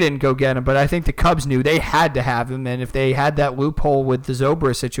why they didn't go get him, but I think the Cubs knew they had to have him, and if they had that loophole with the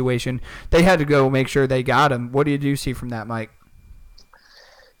Zobrist situation, they had to go make sure they got him. What do you see from that, Mike?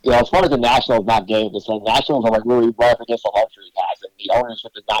 Yeah, as far as the Nationals not getting this, the Nationals are like really right up against the luxury tax, and the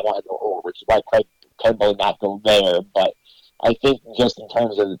ownership does not want to go over, which is why Craig Kimbrel not go there. But I think just in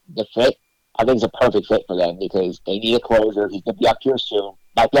terms of the fit, I think it's a perfect fit for them because they need a closer. He's going to be up here soon.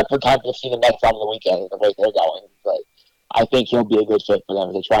 Might be up for time to see the Mets on the weekend the way they're going. But I think he'll be a good fit for them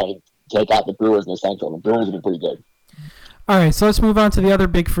as they try and take out the Brewers in the Central. The Brewers have been pretty good. All right, so let's move on to the other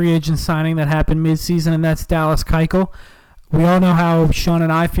big free agent signing that happened midseason, and that's Dallas Keuchel. We all know how Sean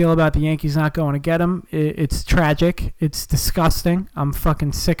and I feel about the Yankees not going to get him. It's tragic. It's disgusting. I'm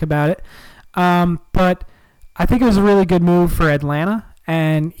fucking sick about it. But I think it was a really good move for Atlanta,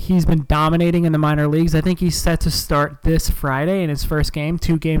 and he's been dominating in the minor leagues. I think he's set to start this Friday in his first game.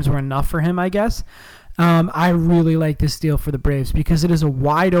 2 games were enough for him, I guess. I really like this deal for the Braves because it is a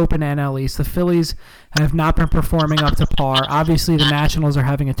wide-open NL East. The Phillies have not been performing up to par. Obviously, the Nationals are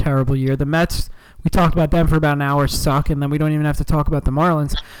having a terrible year. The Mets, we talked about them for about an hour, suck, and then we don't even have to talk about the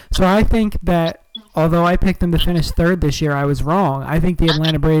Marlins. So I think that although I picked them to finish third this year, I was wrong. I think the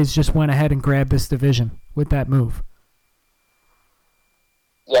Atlanta Braves just went ahead and grabbed this division with that move.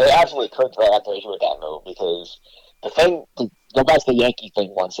 Yeah, they absolutely could throw out the issue with that move because the thing, to go back to the Yankee thing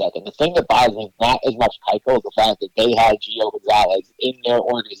 1 second, the thing that bothers me not as much Keuchel is the fact that they had Gio Gonzalez in their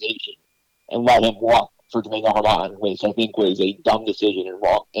organization and let him walk for Domingo Germán, which I think was a dumb decision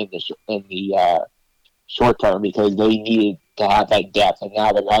in the short term because they needed to have that depth, and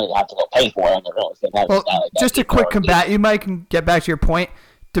now they're going to have to go pay for it on their own. Well, just a quick combat, you might can get back to your point.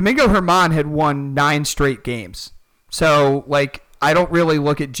 Domingo Germán had won 9 straight games. So, I don't really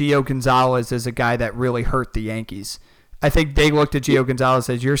look at Gio Gonzalez as a guy that really hurt the Yankees. I think they looked at Gio Gonzalez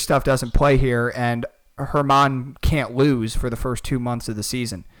as your stuff doesn't play here, and Germán can't lose for the first 2 months of the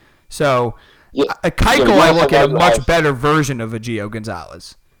season. So, Keuchel, I look at a much better version of a Gio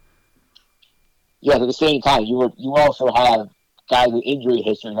Gonzalez. Yeah, but at the same time, you also have guys with injury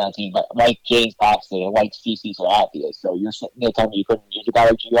history on that team, like James Paxton and like CC Sabathia. So you're sitting there telling me you couldn't use a guy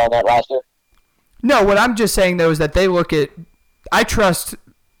like Gio on that roster? No, what I'm just saying, though, is that they look at – I trust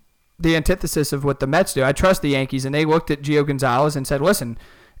the antithesis of what the Mets do. I trust the Yankees, and they looked at Gio Gonzalez and said, listen,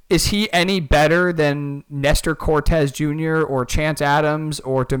 is he any better than Nestor Cortez Jr. or Chance Adams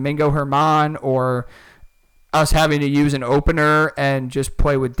or Domingo Germán or us having to use an opener and just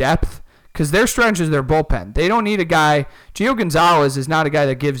play with depth? Because their strength is their bullpen. They don't need a guy. Gio Gonzalez is not a guy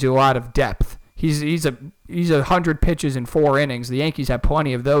that gives you a lot of depth. He's 100 pitches in 4 innings. The Yankees have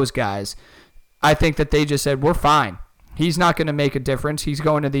plenty of those guys. I think that they just said, we're fine. He's not going to make a difference. He's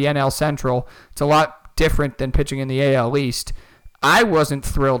going to the NL Central. It's a lot different than pitching in the AL East. I wasn't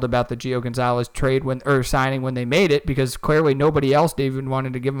thrilled about the Gio Gonzalez trade signing when they made it because clearly nobody else even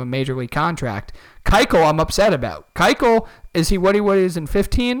wanted to give him a major league contract. Keuchel, I'm upset about. Keuchel, is he what he was in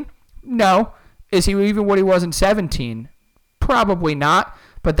 15? No. Is he even what he was in 17? Probably not.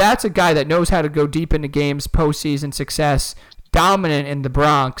 But that's a guy that knows how to go deep into games, postseason success, dominant in the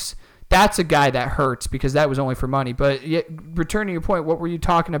Bronx. That's a guy that hurts because that was only for money. But yet, returning to your point, what were you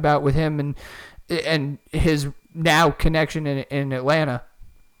talking about with him and his now connection in Atlanta?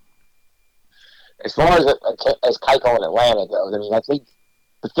 As far as Keuchel in Atlanta goes, I mean, I think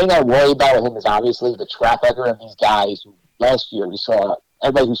the thing I worry about with him is obviously the track record of these guys. Last year we saw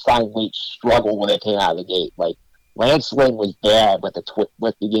everybody who signed late struggle when they came out of the gate. Like Lance Lynn was bad with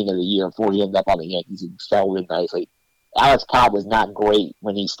the beginning of the year before he ended up on the Yankees and fell in nicely. Alex Cobb was not great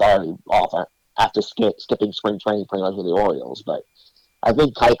when he started off after skipping spring training pretty much with the Orioles. But I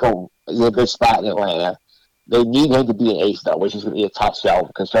think Keuchel is in a good spot in Atlanta. They need him to be an ace, though, which is going to be a tough sell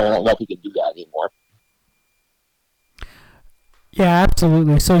because I don't know if he can do that anymore. Yeah,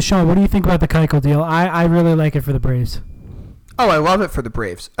 absolutely. So, Sean, what do you think about the Keuchel deal? I really like it for the Braves. Oh, I love it for the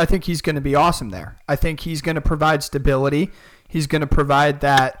Braves. I think he's going to be awesome there. I think he's going to provide stability. He's going to provide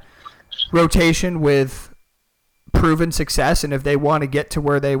that rotation with proven success, and if they want to get to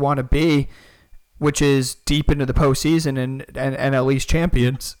where they want to be, which is deep into the postseason and NL East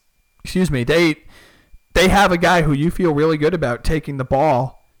champions, they have a guy who you feel really good about taking the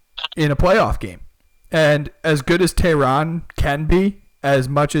ball in a playoff game. And as good as Tehran can be, as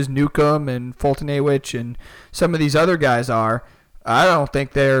much as Newcomb and Foltynewicz and some of these other guys are, I don't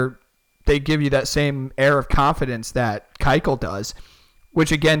think they give you that same air of confidence that Keuchel does,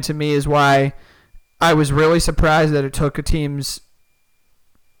 which again to me is why I was really surprised that it took teams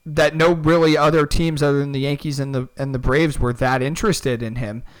that no really other teams other than the Yankees and the Braves were that interested in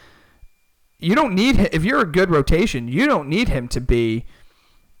him. You don't need him, if you're a good rotation, you don't need him to be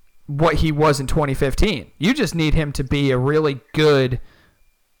what he was in 2015. You just need him to be a really good,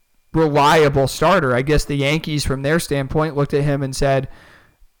 reliable starter. I guess the Yankees, from their standpoint, looked at him and said,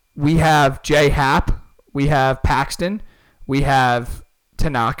 we have Jay Happ, we have Paxton, we have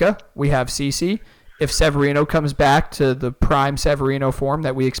Tanaka, we have CC. If Severino comes back to the prime Severino form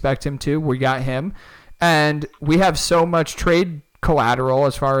that we expect him to, we got him. And we have so much trade collateral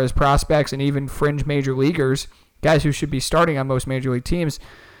as far as prospects and even fringe major leaguers, guys who should be starting on most major league teams,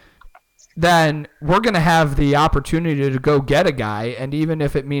 then we're going to have the opportunity to go get a guy. And even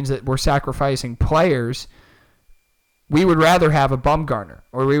if it means that we're sacrificing players, we would rather have a Bumgarner,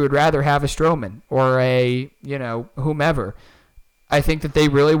 or we would rather have a Stroman, or a, whomever. I think that they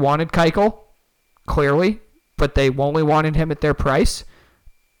really wanted Keuchel, clearly, but they only wanted him at their price.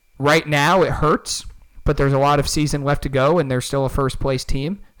 Right now, it hurts, but there's a lot of season left to go, and they're still a first-place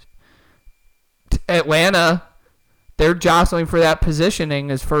team. Atlanta, they're jostling for that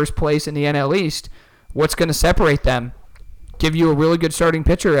positioning as first place in the NL East. What's going to separate them? Give you a really good starting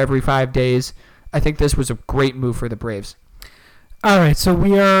pitcher every 5 days. I think this was a great move for the Braves. All right, so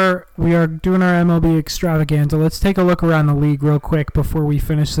we are doing our MLB extravaganza. Let's take a look around the league real quick before we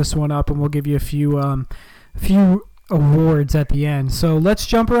finish this one up, and we'll give you a few awards at the end. So let's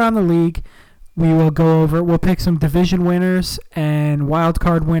jump around the league. We'll pick some division winners and wild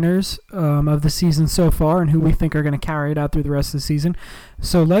card winners of the season so far, and who we think are going to carry it out through the rest of the season.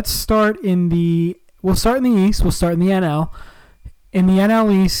 So we'll start in the East. We'll start in the NL. In the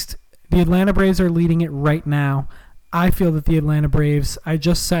NL East, the Atlanta Braves are leading it right now. I feel that the Atlanta Braves, I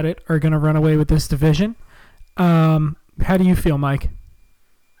just said it, are going to run away with this division. How do you feel, Mike?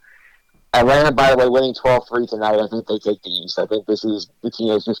 Atlanta, by the way, winning 12-3 tonight. I think they take the East. I think the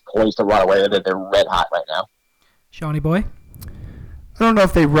team is just poised to run away with it. They're red hot right now. Shawnee boy? I don't know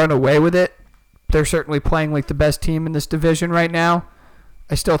if they run away with it. They're certainly playing like the best team in this division right now.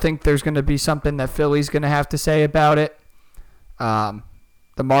 I still think there's going to be something that Philly's going to have to say about it. The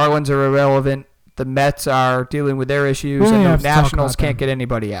Marlins are irrelevant. The Mets are dealing with their issues, and the Nationals can't get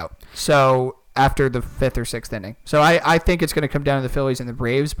anybody out. So after the 5th or 6th inning. So I think it's going to come down to the Phillies and the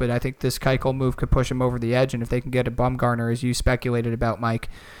Braves, but I think this Keuchel move could push them over the edge, and if they can get a Bumgarner, as you speculated about, Mike,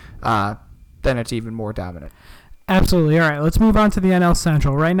 then it's even more dominant. Absolutely. All right, let's move on to the NL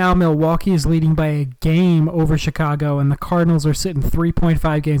Central. Right now, Milwaukee is leading by a game over Chicago, and the Cardinals are sitting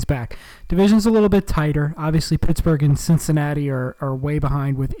 3.5 games back. Division's a little bit tighter. Obviously, Pittsburgh and Cincinnati are way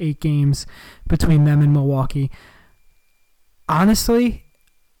behind with 8 games between them and Milwaukee. Honestly,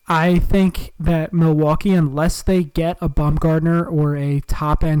 I think that Milwaukee, unless they get a Bumgarner or a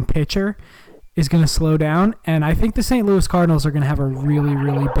top-end pitcher, is going to slow down, and I think the St. Louis Cardinals are going to have a really,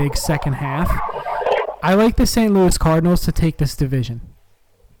 really big second half. I like the St. Louis Cardinals to take this division.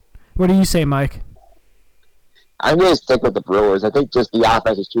 What do you say, Mike? I'm going to stick with the Brewers. I think just the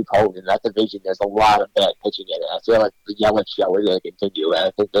offense is too potent in that division. There's a lot of bad pitching in it. I feel like the Yelich show is going to continue, and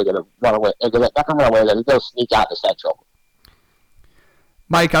I think they're going to run away. They're not going to run away. They're going to sneak out the Central.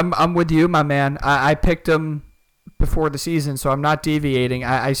 Mike, I'm with you, my man. I picked them before the season, so I'm not deviating.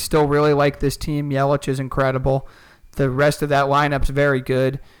 I still really like this team. Yelich is incredible. The rest of that lineup's very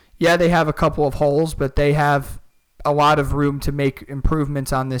good. Yeah, they have a couple of holes, but they have a lot of room to make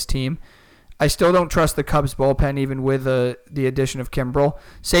improvements on this team. I still don't trust the Cubs bullpen, even with the addition of Kimbrel.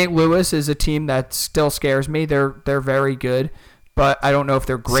 St. Louis is a team that still scares me. They're very good, but I don't know if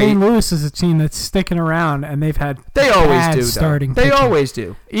they're great. St. Louis is a team that's sticking around, and they've had starting They pitching. always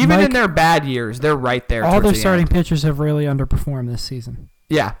do. Even in their bad years, they're right there. All their starting pitchers have really underperformed this season.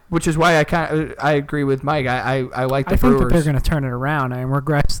 Yeah, which is why I agree with Mike. I like the Brewers. I think that they're going to turn it around and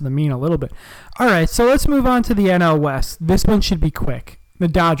regress to the mean a little bit. All right, so let's move on to the NL West. This one should be quick. The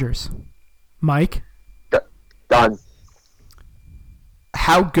Dodgers. Mike? Done.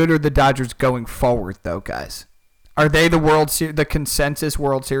 How good are the Dodgers going forward, though, guys? Are they the consensus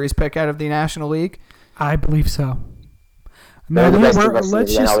World Series pick out of the National League? I believe so. They're the best team I've seen in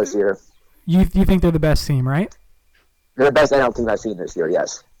the NL this year. You think they're the best team, right? They're the best NL team I've seen this year,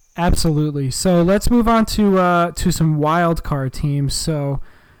 yes. Absolutely. So let's move on to some wild card teams. So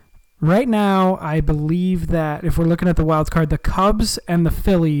right now, I believe that if we're looking at the wild card, the Cubs and the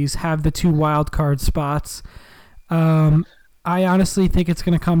Phillies have the 2 wild card spots. I honestly think it's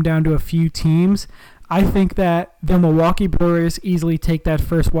going to come down to a few teams. I think that the Milwaukee Brewers easily take that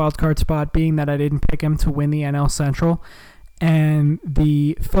first wild card spot, being that I didn't pick them to win the NL Central. And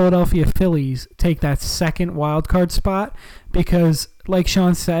the Philadelphia Phillies take that second wild card spot because, like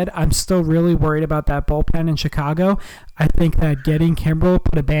Sean said, I'm still really worried about that bullpen in Chicago. I think that getting Kimbrel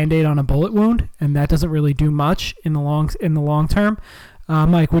put a Band-Aid on a bullet wound, and that doesn't really do much in the long term.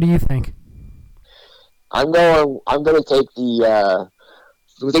 Mike, what do you think? I'm going to take the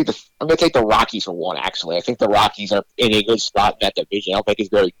Rockies for one, actually. I think the Rockies are in a good spot in that division. I don't think it's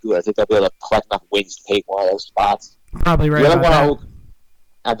very good. I think they'll be able to collect enough wins to take one of those spots. Probably right about that.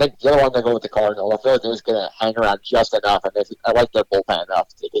 I think the other one they'll go with the Cardinals. I feel like they're just going to hang around just enough, and I like their bullpen enough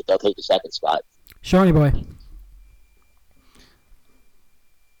to think they'll take the second spot. Shawnee boy.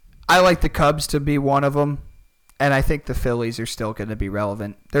 I like the Cubs to be one of them, and I think the Phillies are still going to be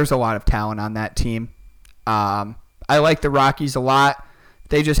relevant. There's a lot of talent on that team. I like the Rockies a lot.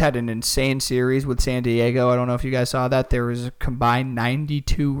 They just had an insane series with San Diego. I don't know if you guys saw that. There was a combined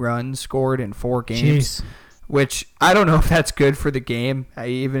 92 runs scored in 4 games, which I don't know if that's good for the game.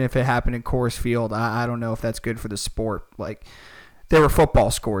 Even if it happened in Coors Field, I don't know if that's good for the sport. Like, there were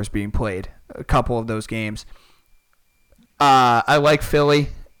football scores being played a couple of those games. I like Philly.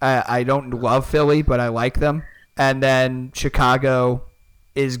 I don't love Philly, but I like them. And then Chicago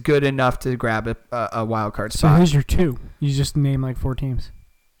is good enough to grab a wild card spot. So who's your 2? You just named like 4 teams.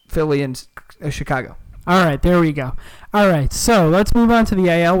 Philly and Chicago. All right, there we go. All right, so let's move on to the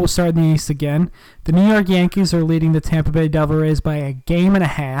AL. We'll start in the East again. The New York Yankees are leading the Tampa Bay Devil Rays by a 1.5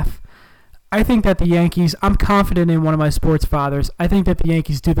 games. I think that the Yankees, I'm confident in one of my sports fathers. I think that the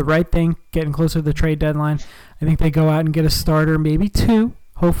Yankees do the right thing, getting closer to the trade deadline. I think they go out and get a starter, maybe 2,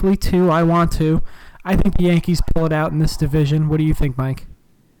 hopefully 2. I want to. I think the Yankees pull it out in this division. What do you think, Mike?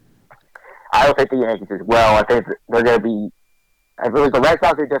 I don't think the Yankees as well. I think they're going to be. If it was the Red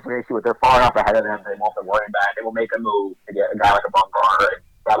Sox, a different issue. But they're far enough ahead of them. They won't be worried about it. They will make a move to get a guy like a Bumgarner, and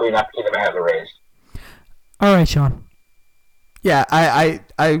probably enough to get them out of the race. All right, Sean. Yeah, I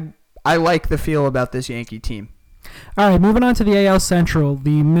like the feel about this Yankee team. All right, moving on to the AL Central.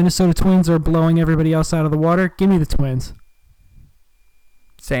 The Minnesota Twins are blowing everybody else out of the water. Give me the Twins.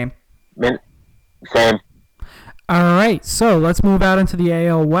 Same. Same. All right, so let's move out into the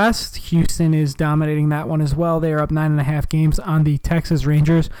AL West. Houston is dominating that one as well. They are up 9.5 games on the Texas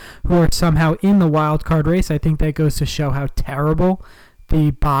Rangers, who are somehow in the wild card race. I think that goes to show how terrible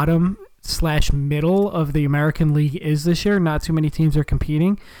the bottom/middle of the American League is this year. Not too many teams are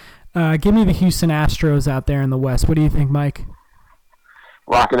competing. Give me the Houston Astros out there in the West. What do you think, Mike?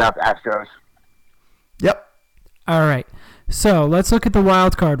 Lock it up, Astros. Yep. All right, so let's look at the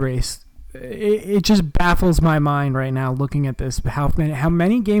wild card race. It just baffles my mind right now looking at this, how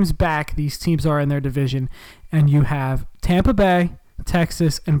many games back these teams are in their division, and you have Tampa Bay,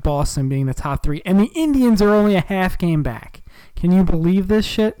 Texas, and Boston being the top 3, and the Indians are only a half game back. Can you believe this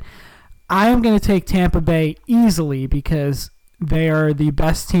shit? I am going to take Tampa Bay easily because they are the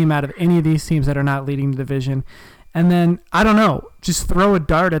best team out of any of these teams that are not leading the division. And then, I don't know, just throw a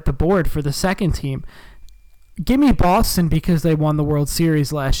dart at the board for the second team. Give me Boston because they won the World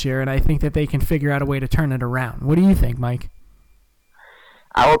Series last year, and I think that they can figure out a way to turn it around. What do you think, Mike?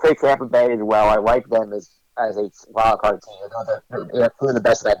 I will take Tampa Bay as well. I like them as a wild card team. They're probably the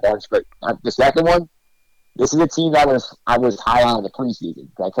best of that bunch. But the second one, this is a team that I was high on in the preseason.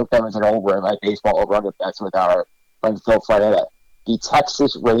 I took them as an over in my baseball over-under bets with our friend Phil Florida. The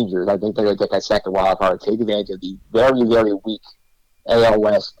Texas Rangers, I think they're going to get that second wild card, take advantage of the very, very weak AL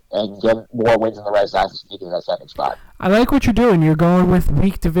West and get more wins than the Red Sox to sneak in that second spot. I like what you're doing. You're going with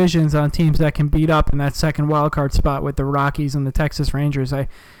weak divisions on teams that can beat up in that second wild card spot with the Rockies and the Texas Rangers. I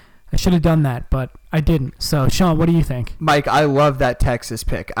should have done that, but I didn't. So, Sean, what do you think? Mike, I love that Texas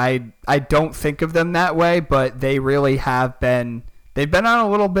pick. I don't think of them that way, but they really have been. They've been on a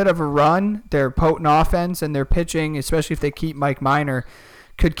little bit of a run. They're potent offense, and their pitching, especially if they keep Mike Minor,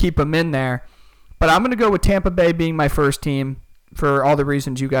 could keep them in there. But I'm going to go with Tampa Bay being my first team for all the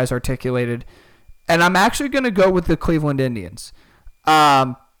reasons you guys articulated. And I'm actually going to go with the Cleveland Indians.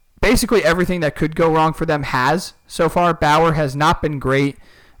 Basically, everything that could go wrong for them has so far. Bauer has not been great.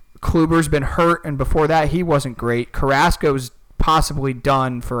 Kluber's been hurt, and before that, he wasn't great. Carrasco's possibly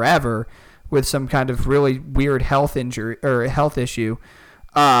done forever with some kind of really weird health injury or health issue.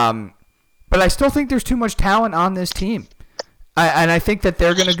 But I still think there's too much talent on this team. And I think that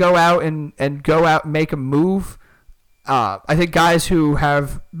they're going to go out and make a move. I think guys who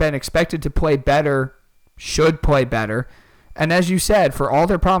have been expected to play better should play better. And as you said, for all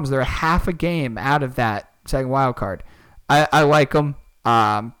their problems, they're a half a game out of that second wild card. I like them.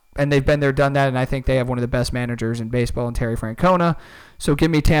 And they've been there, done that, and I think they have one of the best managers in baseball in Terry Francona. So give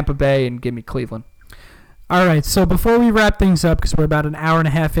me Tampa Bay and give me Cleveland. All right, so before we wrap things up, because we're about an hour and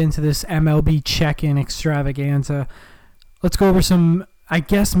a half into this MLB check-in extravaganza, let's go over some, I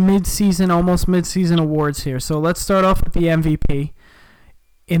guess, almost mid-season awards here. So let's start off with the MVP.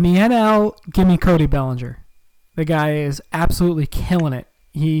 In the NL, give me Cody Bellinger. The guy is absolutely killing it.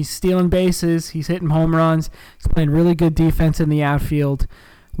 He's stealing bases. He's hitting home runs. He's playing really good defense in the outfield.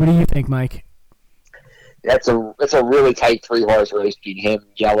 What do you think, Mike? That's a really tight 3-horse race between him,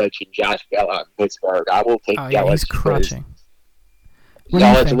 Yelich, and Josh Bell out in Pittsburgh. I will take Yelich. He's crushing.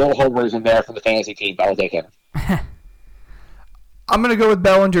 Yelich, a little homers in there for the fantasy team, but I'll take him. I'm going to go with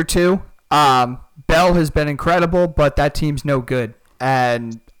Bellinger, too. Bell has been incredible, but that team's no good.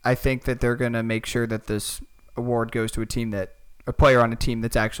 And I think that they're going to make sure that this award goes to a a player on a team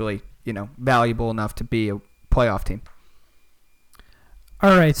that's actually, valuable enough to be a playoff team.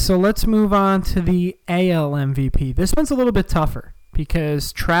 All right, so let's move on to the AL MVP. This one's a little bit tougher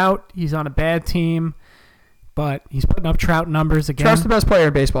because Trout, he's on a bad team, but he's putting up Trout numbers again. Trout's the best player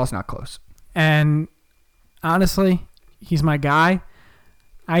in baseball. It's not close. And honestly, he's my guy.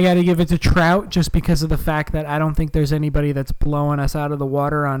 I got to give it to Trout just because of the fact that I don't think there's anybody that's blowing us out of the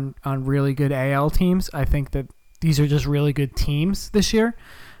water on really good AL teams. I think that these are just really good teams this year.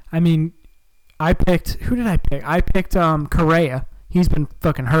 I mean, who did I pick? I picked Correa. He's been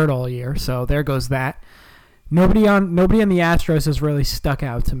fucking hurt all year, so there goes that. Nobody on the Astros has really stuck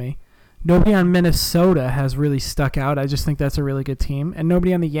out to me. Nobody on Minnesota has really stuck out. I just think that's a really good team. And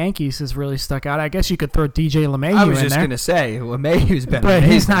nobody on the Yankees has really stuck out. I guess you could throw DJ LeMahieu in there. I was just going to say, LeMahieu's been But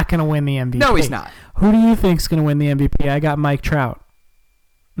amazing. he's not going to win the MVP. No, he's not. Who do you think's going to win the MVP? I got Mike Trout.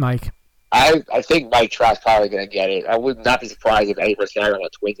 Mike. I think Mike Trout's probably going to get it. I would not be surprised if Eddie Rosario on the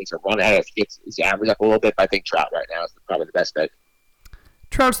Twins takes a run ahead. If he gets his average up a little bit, but I think Trout right now is probably the best bet.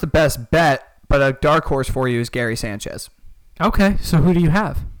 Trout's the best bet, but a dark horse for you is Gary Sanchez. Okay, so who do you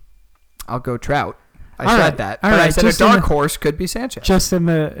have? I'll go Trout. I All said right, that. all But I right, said a just in dark the- horse could be Sanchez. Just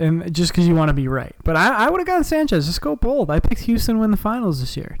because you want to be right. But I would have gone Sanchez. Just go bold. I picked Houston to win the finals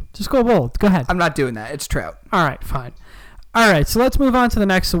this year. Just go bold. Go ahead. I'm not doing that. It's Trout. All right, fine. All right, so let's move on to the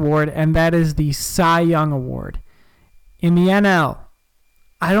next award, and that is the Cy Young Award. In the NL,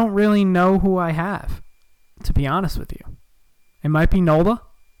 I don't really know who I have, to be honest with you. It might be Nola.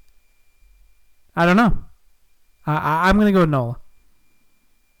 I don't know. I'm going to go with Nola.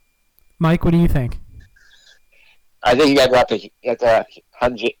 Mike, what do you think? I think you got to go up to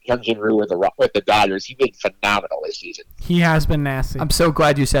Hyun-Jin Ryu with the Dodgers. He's been phenomenal this season. He has been nasty. I'm so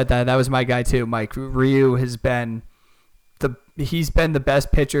glad you said that. That was my guy too, Mike. Ryu has been he's been the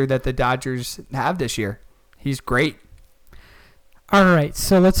best pitcher that the Dodgers have this year. He's great. All right,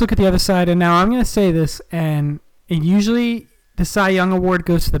 so let's look at the other side. And now I'm going to say this, and usually the Cy Young Award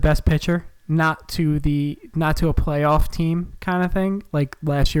goes to the best pitcher, not to a playoff team kind of thing, like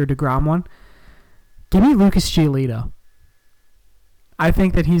last year DeGrom won. Give me Lucas Giolito. I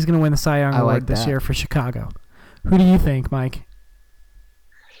think that he's going to win the Cy Young Award this year for Chicago. Who do you think, Mike?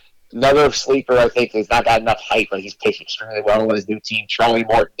 Another sleeper, I think, has not got enough hype, but he's pitched extremely well with his new team, Charlie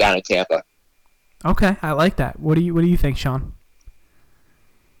Morton, down in Tampa. Okay, I like that. What do you think, Sean?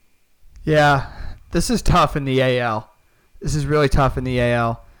 Yeah, this is tough in the AL. This is really tough in the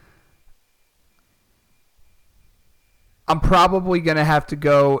AL. I'm probably going to have to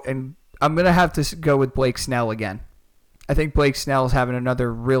go with Blake Snell again. I think Blake Snell is having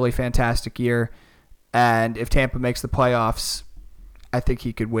another really fantastic year, and if Tampa makes the playoffs, I think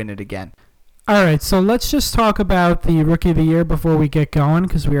he could win it again. All right, so let's just talk about the Rookie of the Year before we get going,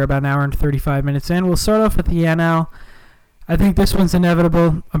 because we are about an hour and 35 minutes in. We'll start off with the NL. I think this one's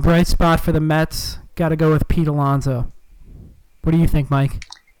inevitable. A bright spot for the Mets. Got to go with Pete Alonso. What do you think, Mike?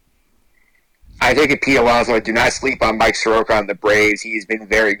 I think Pete Alonso. Do not sleep on Mike Soroka on the Braves. He's been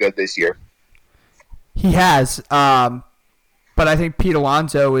very good this year. He has, but I think Pete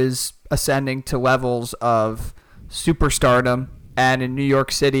Alonso is ascending to levels of superstardom. And in New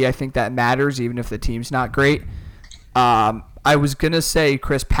York City, I think that matters, even if the team's not great. I was going to say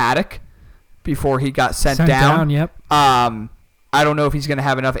Chris Paddock before he got sent down. Yep. I don't know if he's going to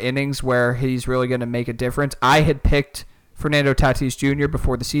have enough innings where he's really going to make a difference. I had picked Fernando Tatis Jr.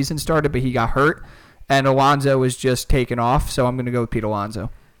 before the season started, but he got hurt. And Alonso was just taken off, so I'm going to go with Pete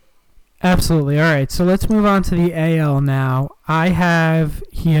Alonso. Absolutely. All right, so let's move on to the AL now.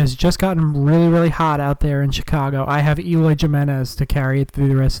 He has just gotten really, really hot out there in Chicago. I have Eloy Jimenez to carry it through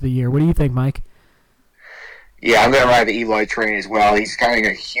the rest of the year. What do you think, Mike? Yeah, I'm going to ride the Eloy train as well. He's carrying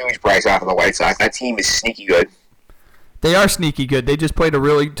a huge price off of the White Sox. That team is sneaky good. They are sneaky good. They just played a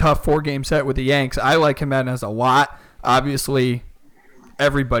really tough 4-game set with the Yanks. I like Jimenez a lot. Obviously,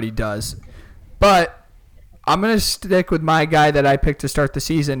 everybody does. But I'm going to stick with my guy that I picked to start the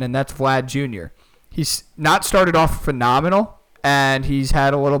season, and that's Vlad Jr. He's not started off phenomenal, and he's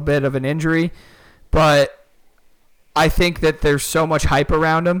had a little bit of an injury, but I think that there's so much hype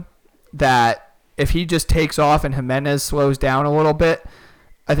around him that if he just takes off and Jimenez slows down a little bit,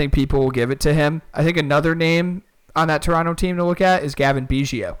 I think people will give it to him. I think another name on that Toronto team to look at is Gavin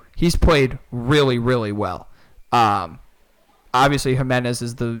Biggio. He's played really, really well. Obviously, Jimenez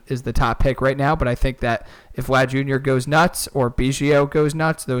is the top pick right now, but I think that if Vlad Jr. goes nuts or Biggio goes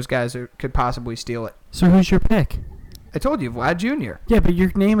nuts, those guys could possibly steal it. So who's your pick? I told you, Vlad Jr. Yeah, but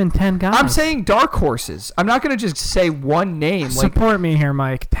you're naming 10 guys. I'm saying dark horses. I'm not going to just say one name. Support me here,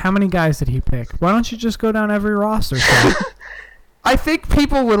 Mike. How many guys did he pick? Why don't you just go down every roster? I think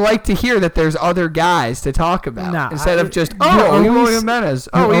people would like to hear that there's other guys to talk about Nah, instead of just you're Eloy always- Jimenez.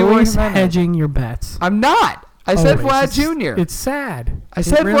 You're Eloy always Jimenez. hedging your bets. I'm not. I said Always. Vlad Jr. It's sad. I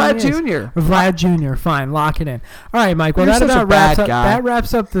said It really Vlad is. Jr. Vlad Jr. Fine, lock it in. All right, Mike. Well, You're that such a about bad wraps up. guy. That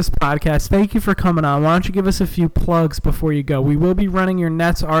wraps up this podcast. Thank you for coming on. Why don't you give us a few plugs before you go? We will be running your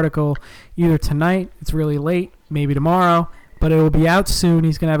Nets article either tonight. It's really late. Maybe tomorrow, but it will be out soon.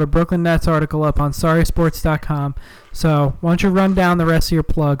 He's gonna have a Brooklyn Nets article up on SorrySports.com. So why don't you run down the rest of your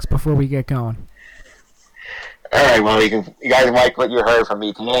plugs before we get going? All right, well, you guys like what you heard from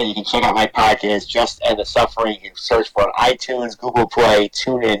me today. You can check out my podcast, Just End the Suffering. You can search for it on iTunes, Google Play,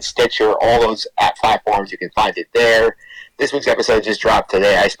 TuneIn, Stitcher, all those app platforms. You can find it there. This week's episode just dropped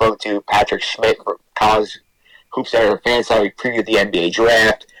today. I spoke to Patrick Schmidt from College Hoops Center fan side. We previewed the NBA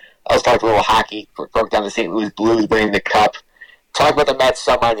draft. I was talking a little hockey. Broke down the St. Louis Blues winning the Cup. Talk about the Mets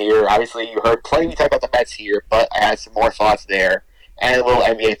some on here. Obviously, you heard plenty of me talk about the Mets here, but I had some more thoughts there. And a little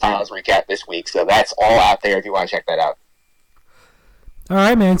NBA Finals recap this week. So that's all out there if you want to check that out. All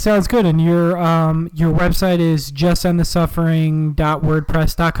right, man. Sounds good. And your website is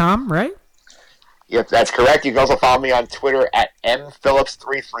justendthesuffering.wordpress.com, right? Yep, that's correct. You can also follow me on Twitter at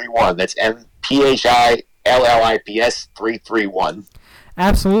mphillips331. That's MPHILLIPS 331.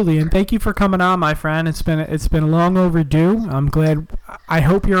 Absolutely, and thank you for coming on, my friend. It's been long overdue. I'm glad. I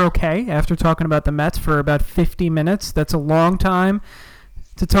hope you're okay after talking about the Mets for about 50 minutes. That's a long time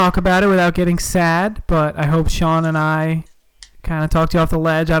to talk about it without getting sad, but I hope Sean and I kind of talked you off the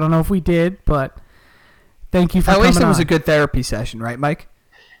ledge. I don't know if we did, but thank you for coming on. At least it was a good therapy session, right, Mike?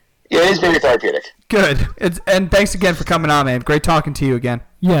 Yeah, it is very therapeutic. Good. And thanks again for coming on, man. Great talking to you again.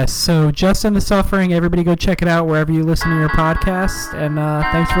 Yes, so Just End the Suffering. Everybody go check it out wherever you listen to your podcast, and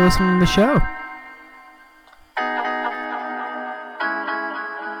thanks for listening to the show.